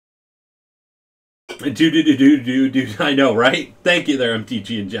 Dude. I know, right? Thank you there,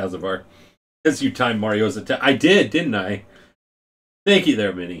 MTG and Jazavar. Because you timed Mario's attack. I did, didn't I? Thank you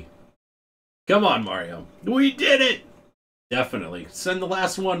there, Minnie. Come on, Mario. We did it! Definitely. Send the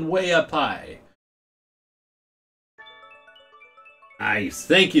last one way up high. Nice.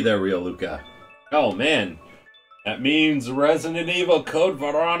 Thank you there, Real Luca. Oh, man. That means Resident Evil Code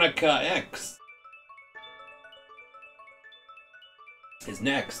Veronica X is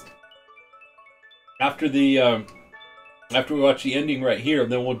next. After the after we watch the ending right here,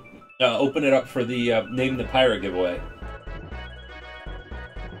 then we'll open it up for the Name the Pirate giveaway.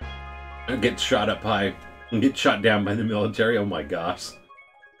 And get shot up high and get shot down by the military. Oh my gosh.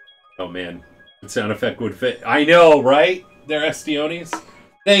 Oh man, the sound effect would fit. I know, right? They're Estiones.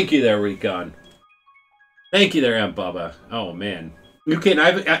 Thank you there, Recon. Thank you there, Aunt Bubba. Oh man,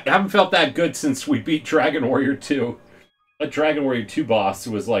 I haven't felt that good since we beat Dragon Warrior 2. That Dragon Warrior 2 boss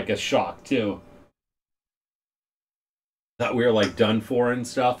was like a shock too. Thought we were like done for and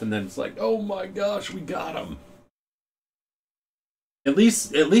stuff, and then it's like, oh my gosh, we got him. At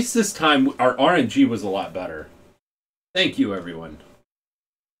least this time our RNG was a lot better. Thank you, everyone.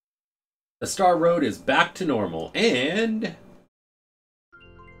 The Star Road is back to normal, and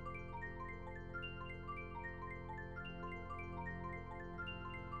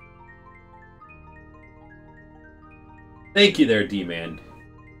thank you there, D-Man.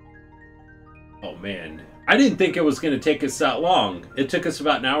 Oh man, I didn't think it was going to take us that long. It took us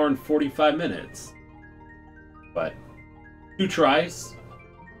about an hour and 45 minutes. But 2 tries.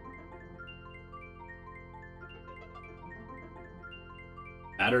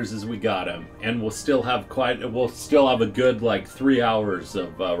 Matters is we got him, and we'll still have a good like 3 hours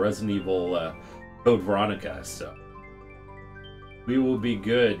of Resident Evil Code Veronica, so we will be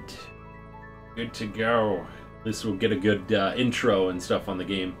good to go. At least we'll get a good intro and stuff on the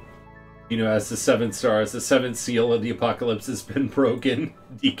game. You know, as the 7 stars, the 7th seal of the apocalypse has been broken.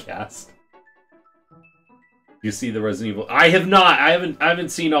 Decast. You see the Resident Evil? I have not. I haven't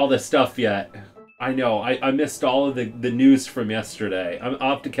seen all this stuff yet. I know. I missed all of the news from yesterday.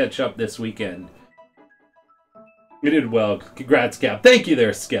 I'll have to catch up this weekend. You did well. Congrats, Cap. Thank you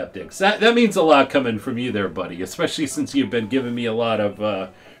there, Skeptics. That means a lot coming from you there, buddy. Especially since you've been giving me a lot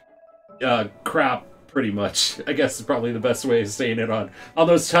of crap, pretty much. I guess is probably the best way of saying it on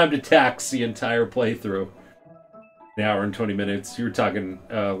those timed attacks the entire playthrough. An hour and 20 minutes. You were talking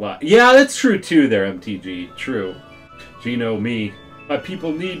a lot. Yeah, that's true too there, MTG. True. Gino, me. My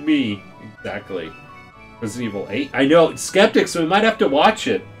people need me. Exactly. Resident Evil 8. I know. Skeptics, so we might have to watch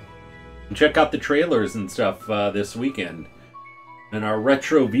it. And check out the trailers and stuff this weekend. And our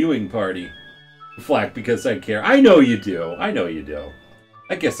retro viewing party. Flack because I care. I know you do. I know you do.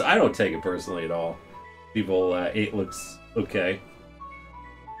 I guess I don't take it personally at all. Evil 8 looks okay.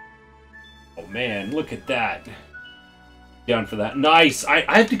 Oh man, look at that. Down for that. Nice! I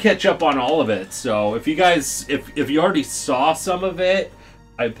have to catch up on all of it, so if you guys, if you already saw some of it,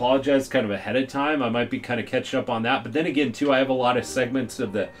 I apologize kind of ahead of time. I might be kind of catching up on that, but then again, too, I have a lot of segments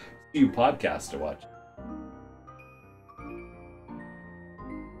of the CU podcast to watch.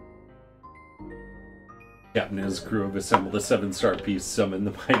 Captain and his crew have assembled a 7-star piece, summon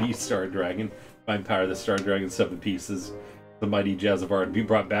the mighty Star Dragon. Find power of the Star Dragon 7 pieces. The mighty Jazavar to be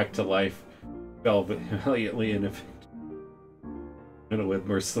brought back to life. Fell valiantly and with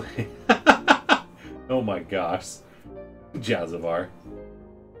mercilessly. Oh my gosh. Jazavar.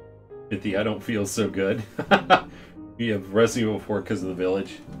 Mithy, I don't feel so good. We have Resident Evil 4 because of the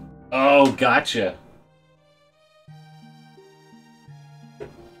village. Oh, gotcha.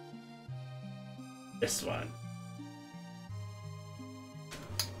 This one.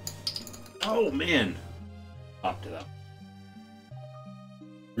 Oh man. Popped it up.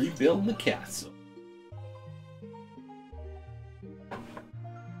 Rebuild the castle.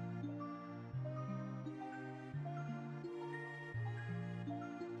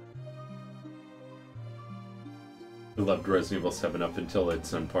 I loved Resident Evil 7 up until its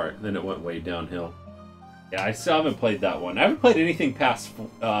some part, then it went way downhill. Yeah, I still haven't played that one. I haven't played anything past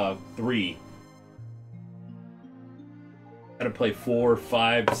 3. Gotta play 4,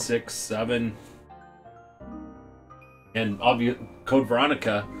 5, 6, 7. And obviously Code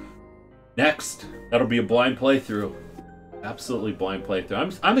Veronica next. That'll be a blind playthrough. Absolutely blind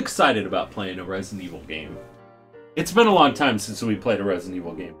playthrough. I'm excited about playing a Resident Evil game. It's been a long time since we played a Resident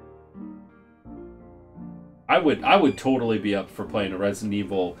Evil game. I would totally be up for playing a Resident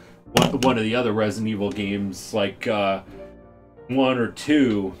Evil, one of the other Resident Evil games, like 1 or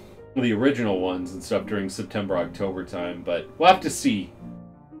 2, the original ones and stuff during September, October time. But we'll have to see.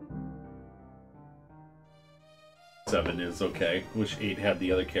 7 is okay. Wish 8 had the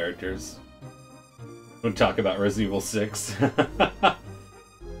other characters. We'll talk about Resident Evil 6.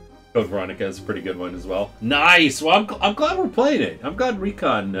 Code Veronica is a pretty good one as well. Nice! Well, I'm glad we're playing it. I'm glad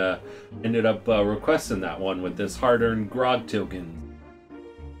Recon ended up requesting that one with this hard-earned Grog token.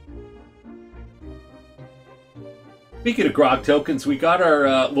 Speaking of Grog tokens, we got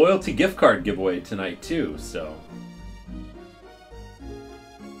our loyalty gift card giveaway tonight too, so...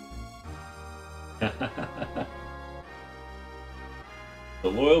 The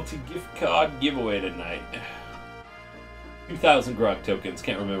loyalty gift card giveaway tonight. 2,000 Grog tokens.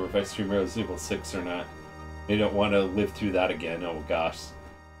 Can't remember if I stream Resident Evil 6 or not. They don't want to live through that again. Oh gosh.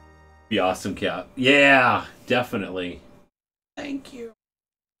 Be awesome, Cap. Yeah, definitely. Thank you.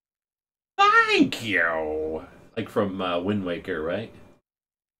 Thank you. Like from Wind Waker, right?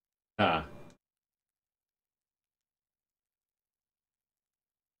 Ah.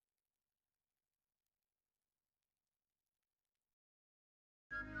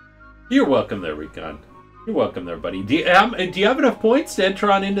 You're welcome there, Recon. You're welcome there, buddy. Do you have enough points to enter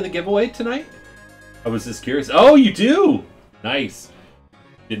on into the giveaway tonight? I was just curious. Oh, you do! Nice.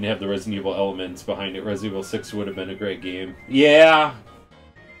 Didn't have the Resident Evil elements behind it. Resident Evil 6 would have been a great game. Yeah.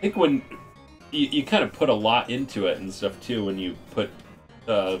 I think when you kind of put a lot into it and stuff, too, when you put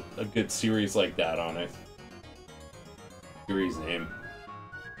a good series like that on it. Series name.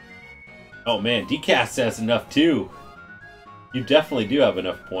 Oh, man. DCast has enough, too. You definitely do have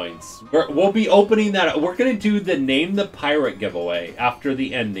enough points. We'll be opening that. We're going to do the Name the Pirate giveaway after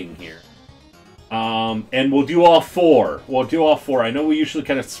the ending here. And we'll do all 4. We'll do all 4. I know we usually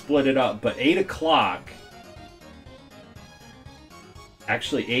kind of split it up, but 8 o'clock.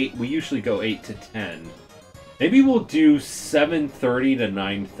 Actually, 8. We usually go 8 to 10. Maybe we'll do 7:30 to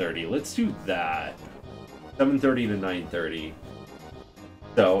 9:30. Let's do that. 7:30 to 9:30.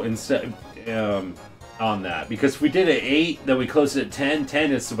 So instead... on that, because if we did it at 8, then we closed it at 10.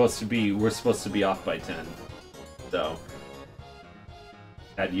 10 is supposed to be, we're supposed to be off by 10. So,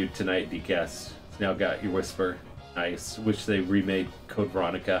 add you tonight, DCast. Now got your Whisper. Nice. Wish they remade Code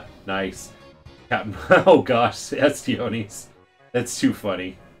Veronica. Nice. Captain. Oh gosh, Estiones. That's too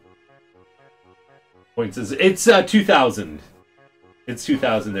funny. Points is it's 2,000. It's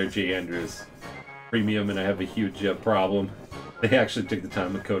 2,000 there, J. Andrews. Premium, and I have a huge problem. They actually took the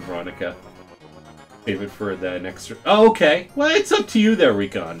time with Code Veronica. Save it for the next... Oh, okay. Well, it's up to you there,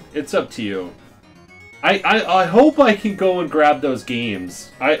 Recon. It's up to you. I hope I can go and grab those games.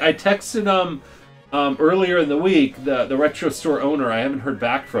 I texted him earlier in the week, the Retro Store owner. I haven't heard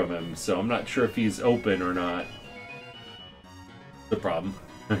back from him, so I'm not sure if he's open or not. The problem.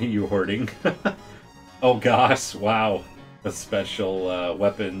 You hoarding. Oh, gosh. Wow. The special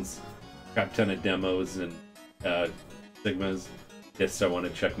weapons. Crap ton of demos and Sigmas. Yes, I want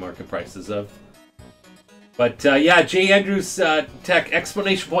to check market prices of. But, yeah, J. Andrews Tech,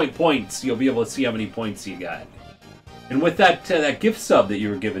 exclamation point points. You'll be able to see how many points you got. And with that that gift sub that you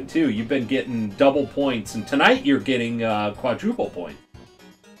were given, too, you've been getting double points. And tonight you're getting quadruple points.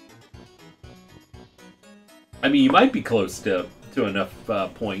 I mean, you might be close to enough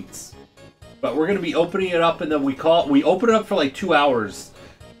points. But we're going to be opening it up, and then we open it up for like 2 hours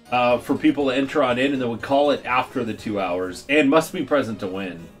for people to enter on in, and then we call it after the 2 hours. And must be present to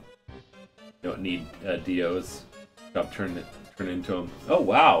win. Don't need DOs. Stop turning into them. Oh,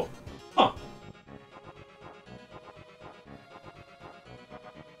 wow. Huh.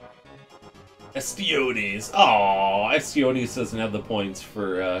 Estiones. Aw, Estiones doesn't have the points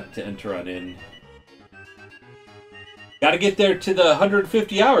for to enter on in. Gotta get there to the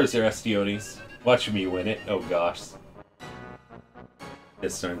 150 hours there, Estiones. Watch me win it. Oh, gosh.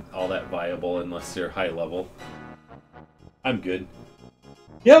 This aren't all that viable unless they're high level. I'm good.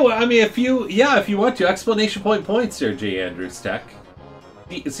 Yeah, well, I mean, if you want to, exclamation point points there, J. Andrews Tech.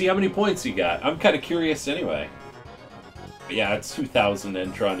 See how many points you got. I'm kind of curious anyway. But yeah, it's 2,000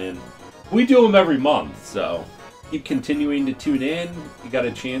 Entron in. We do them every month, so keep continuing to tune in. You got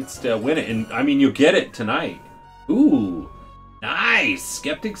a chance to win it, and I mean, you'll get it tonight. Ooh, nice.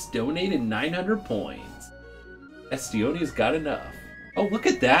 Skeptics donated 900 points. Estione's got enough. Oh, look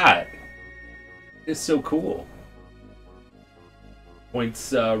at that. It's so cool.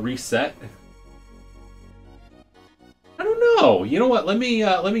 Points reset. I don't know. You know what? Let me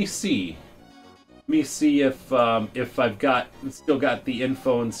see. Let me see if I've still got the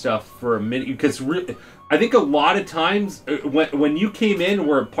info and stuff for a minute, because I think a lot of times when you came in,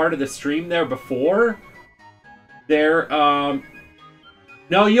 were part of the stream there before. There,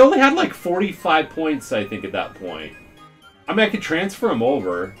 no, you only had like 45 points, I think, at that point. I mean, I could transfer them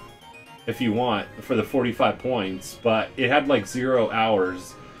over if you want for the 45 points, but it had like 0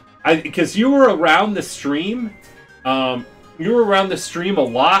 hours. Because you were around the stream You were around the stream a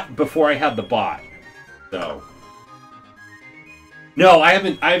lot before I had the bot. So. No, I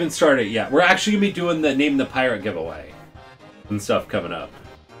haven't started it yet. We're actually gonna be doing the Name the Pirate giveaway and stuff coming up.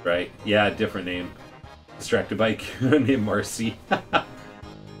 Right? Yeah, different name. Distracted Bike named Marcy.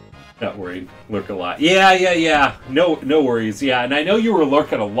 Not worried. Lurk a lot. Yeah. No worries. Yeah, and I know you were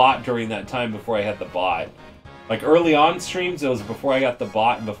lurking a lot during that time before I had the bot. Like early on streams, it was before I got the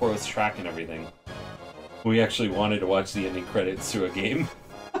bot and before it was tracking everything. We actually wanted to watch the ending credits to a game.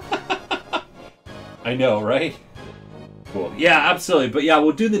 I know, right? Cool. Yeah, absolutely. But yeah,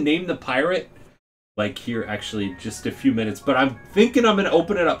 we'll do the Name the Pirate like here actually just a few minutes. But I'm thinking I'm going to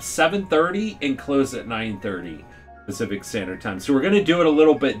open it up 7:30 and close at 9:30 Pacific Standard Time. So we're going to do it a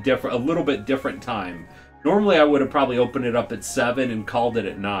little bit different time. Normally I would have probably opened it up at 7 and called it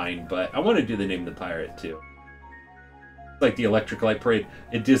at 9, but I want to do the Name the Pirate too. Like the Electric Light Parade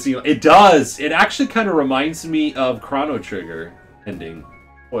at Disney. It does. It actually kind of reminds me of Chrono Trigger ending.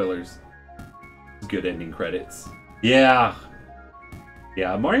 Spoilers. Good ending credits. Yeah.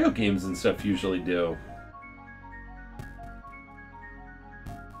 Yeah, Mario games and stuff usually do.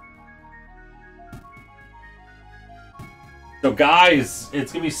 So guys,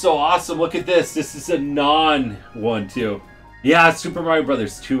 it's gonna be so awesome. Look at this. This is a non-one too. Yeah, Super Mario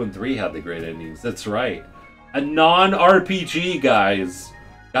Brothers 2 and 3 had the great endings. That's right. A non-RPG, guys.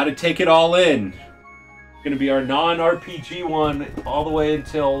 Gotta take it all in. It's gonna be our non-RPG one all the way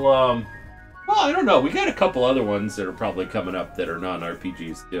until, well, I don't know. We got a couple other ones that are probably coming up that are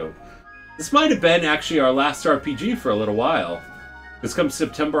non-RPGs, too. This might have been actually our last RPG for a little while. Because come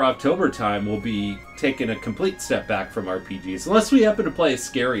September, October time, we'll be taking a complete step back from RPGs. Unless we happen to play a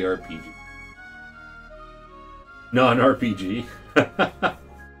scary RPG. Non-RPG.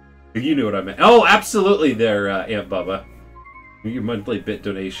 You knew what I meant. Oh, absolutely there, Aunt Bubba. Your monthly bit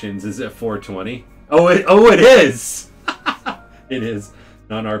donations is at $4.20. Oh, it is! It is.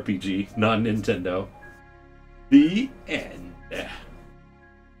 Non-RPG, non-Nintendo. The end.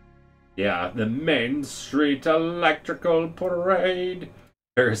 Yeah, the Main Street Electrical Parade.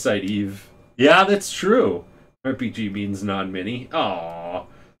 Parasite Eve. Yeah, that's true. RPG means non-mini. Aww.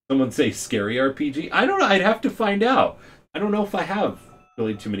 Someone say scary RPG? I don't know. I'd have to find out. I don't know if I have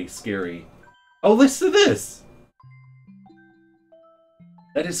really too many scary. Oh, listen to this.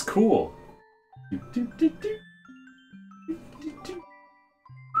 That is cool.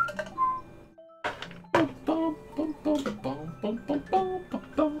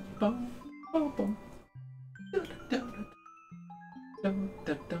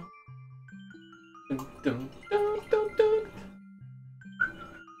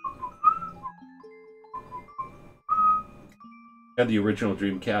 Had the original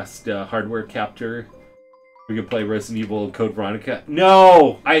Dreamcast hardware captor. We could play Resident Evil Code Veronica.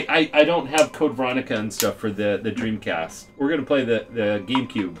 No! I don't have Code Veronica and stuff for the Dreamcast. We're gonna play the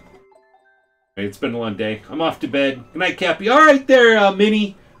GameCube. It's been a long day. I'm off to bed. Good night, Cappy. Alright there,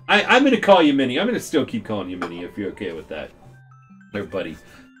 Minnie. I'm gonna call you Minnie. I'm gonna still keep calling you Minnie if you're okay with that. There, buddy.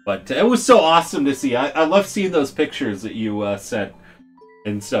 But it was so awesome to see. I love seeing those pictures that you sent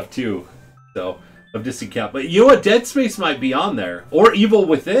and stuff too. So, love to see Cap. But you know what? Dead Space might be on there. Or Evil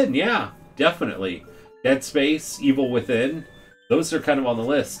Within. Yeah, definitely. Dead Space, Evil Within. Those are kind of on the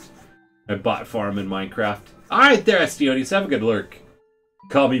list. I bought Farm in Minecraft. Alright there, Estiones. Have a good lurk.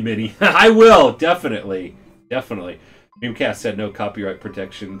 Call me Minnie. I will, definitely. Definitely. Dreamcast had no copyright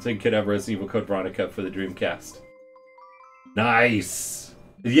protection, so you could have Resident Evil Code Veronica for the Dreamcast. Nice.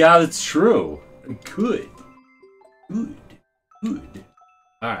 Yeah, that's true. Good. Good.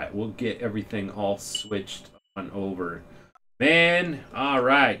 Alright, we'll get everything all switched on over. Man,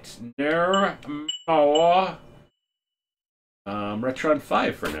 alright. No more. Retron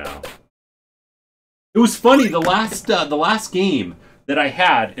 5 for now. It was funny, the last game that I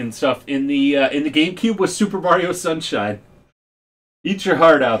had and stuff in the GameCube was Super Mario Sunshine. Eat your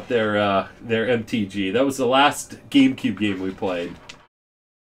heart out there, MTG. That was the last GameCube game we played.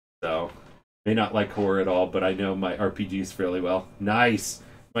 So, may not like horror at all, but I know my RPGs fairly well. Nice.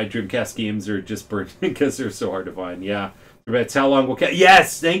 My Dreamcast games are just burnt because they're so hard to find. Yeah. That's how long we'll catch.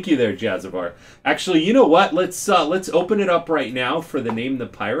 Yes, thank you there, Jazzavar. Actually, you know what? Let's open it up right now for the Name the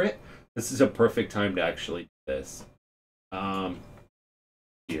Pirate. This is a perfect time to actually do this.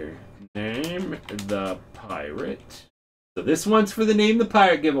 Here, Name the Pirate. So this one's for the Name the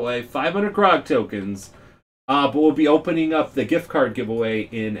Pirate giveaway, 500 Grog tokens. But we'll be opening up the gift card giveaway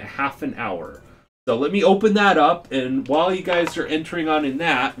in half an hour. So let me open that up, and while you guys are entering on in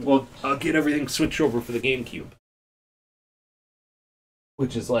that, I'll get everything switched over for the GameCube.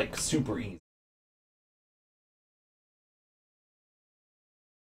 Which is like super easy.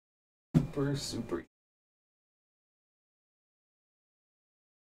 Super easy.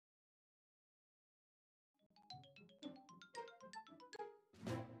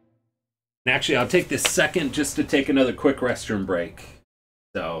 And actually, I'll take this second just to take another quick restroom break.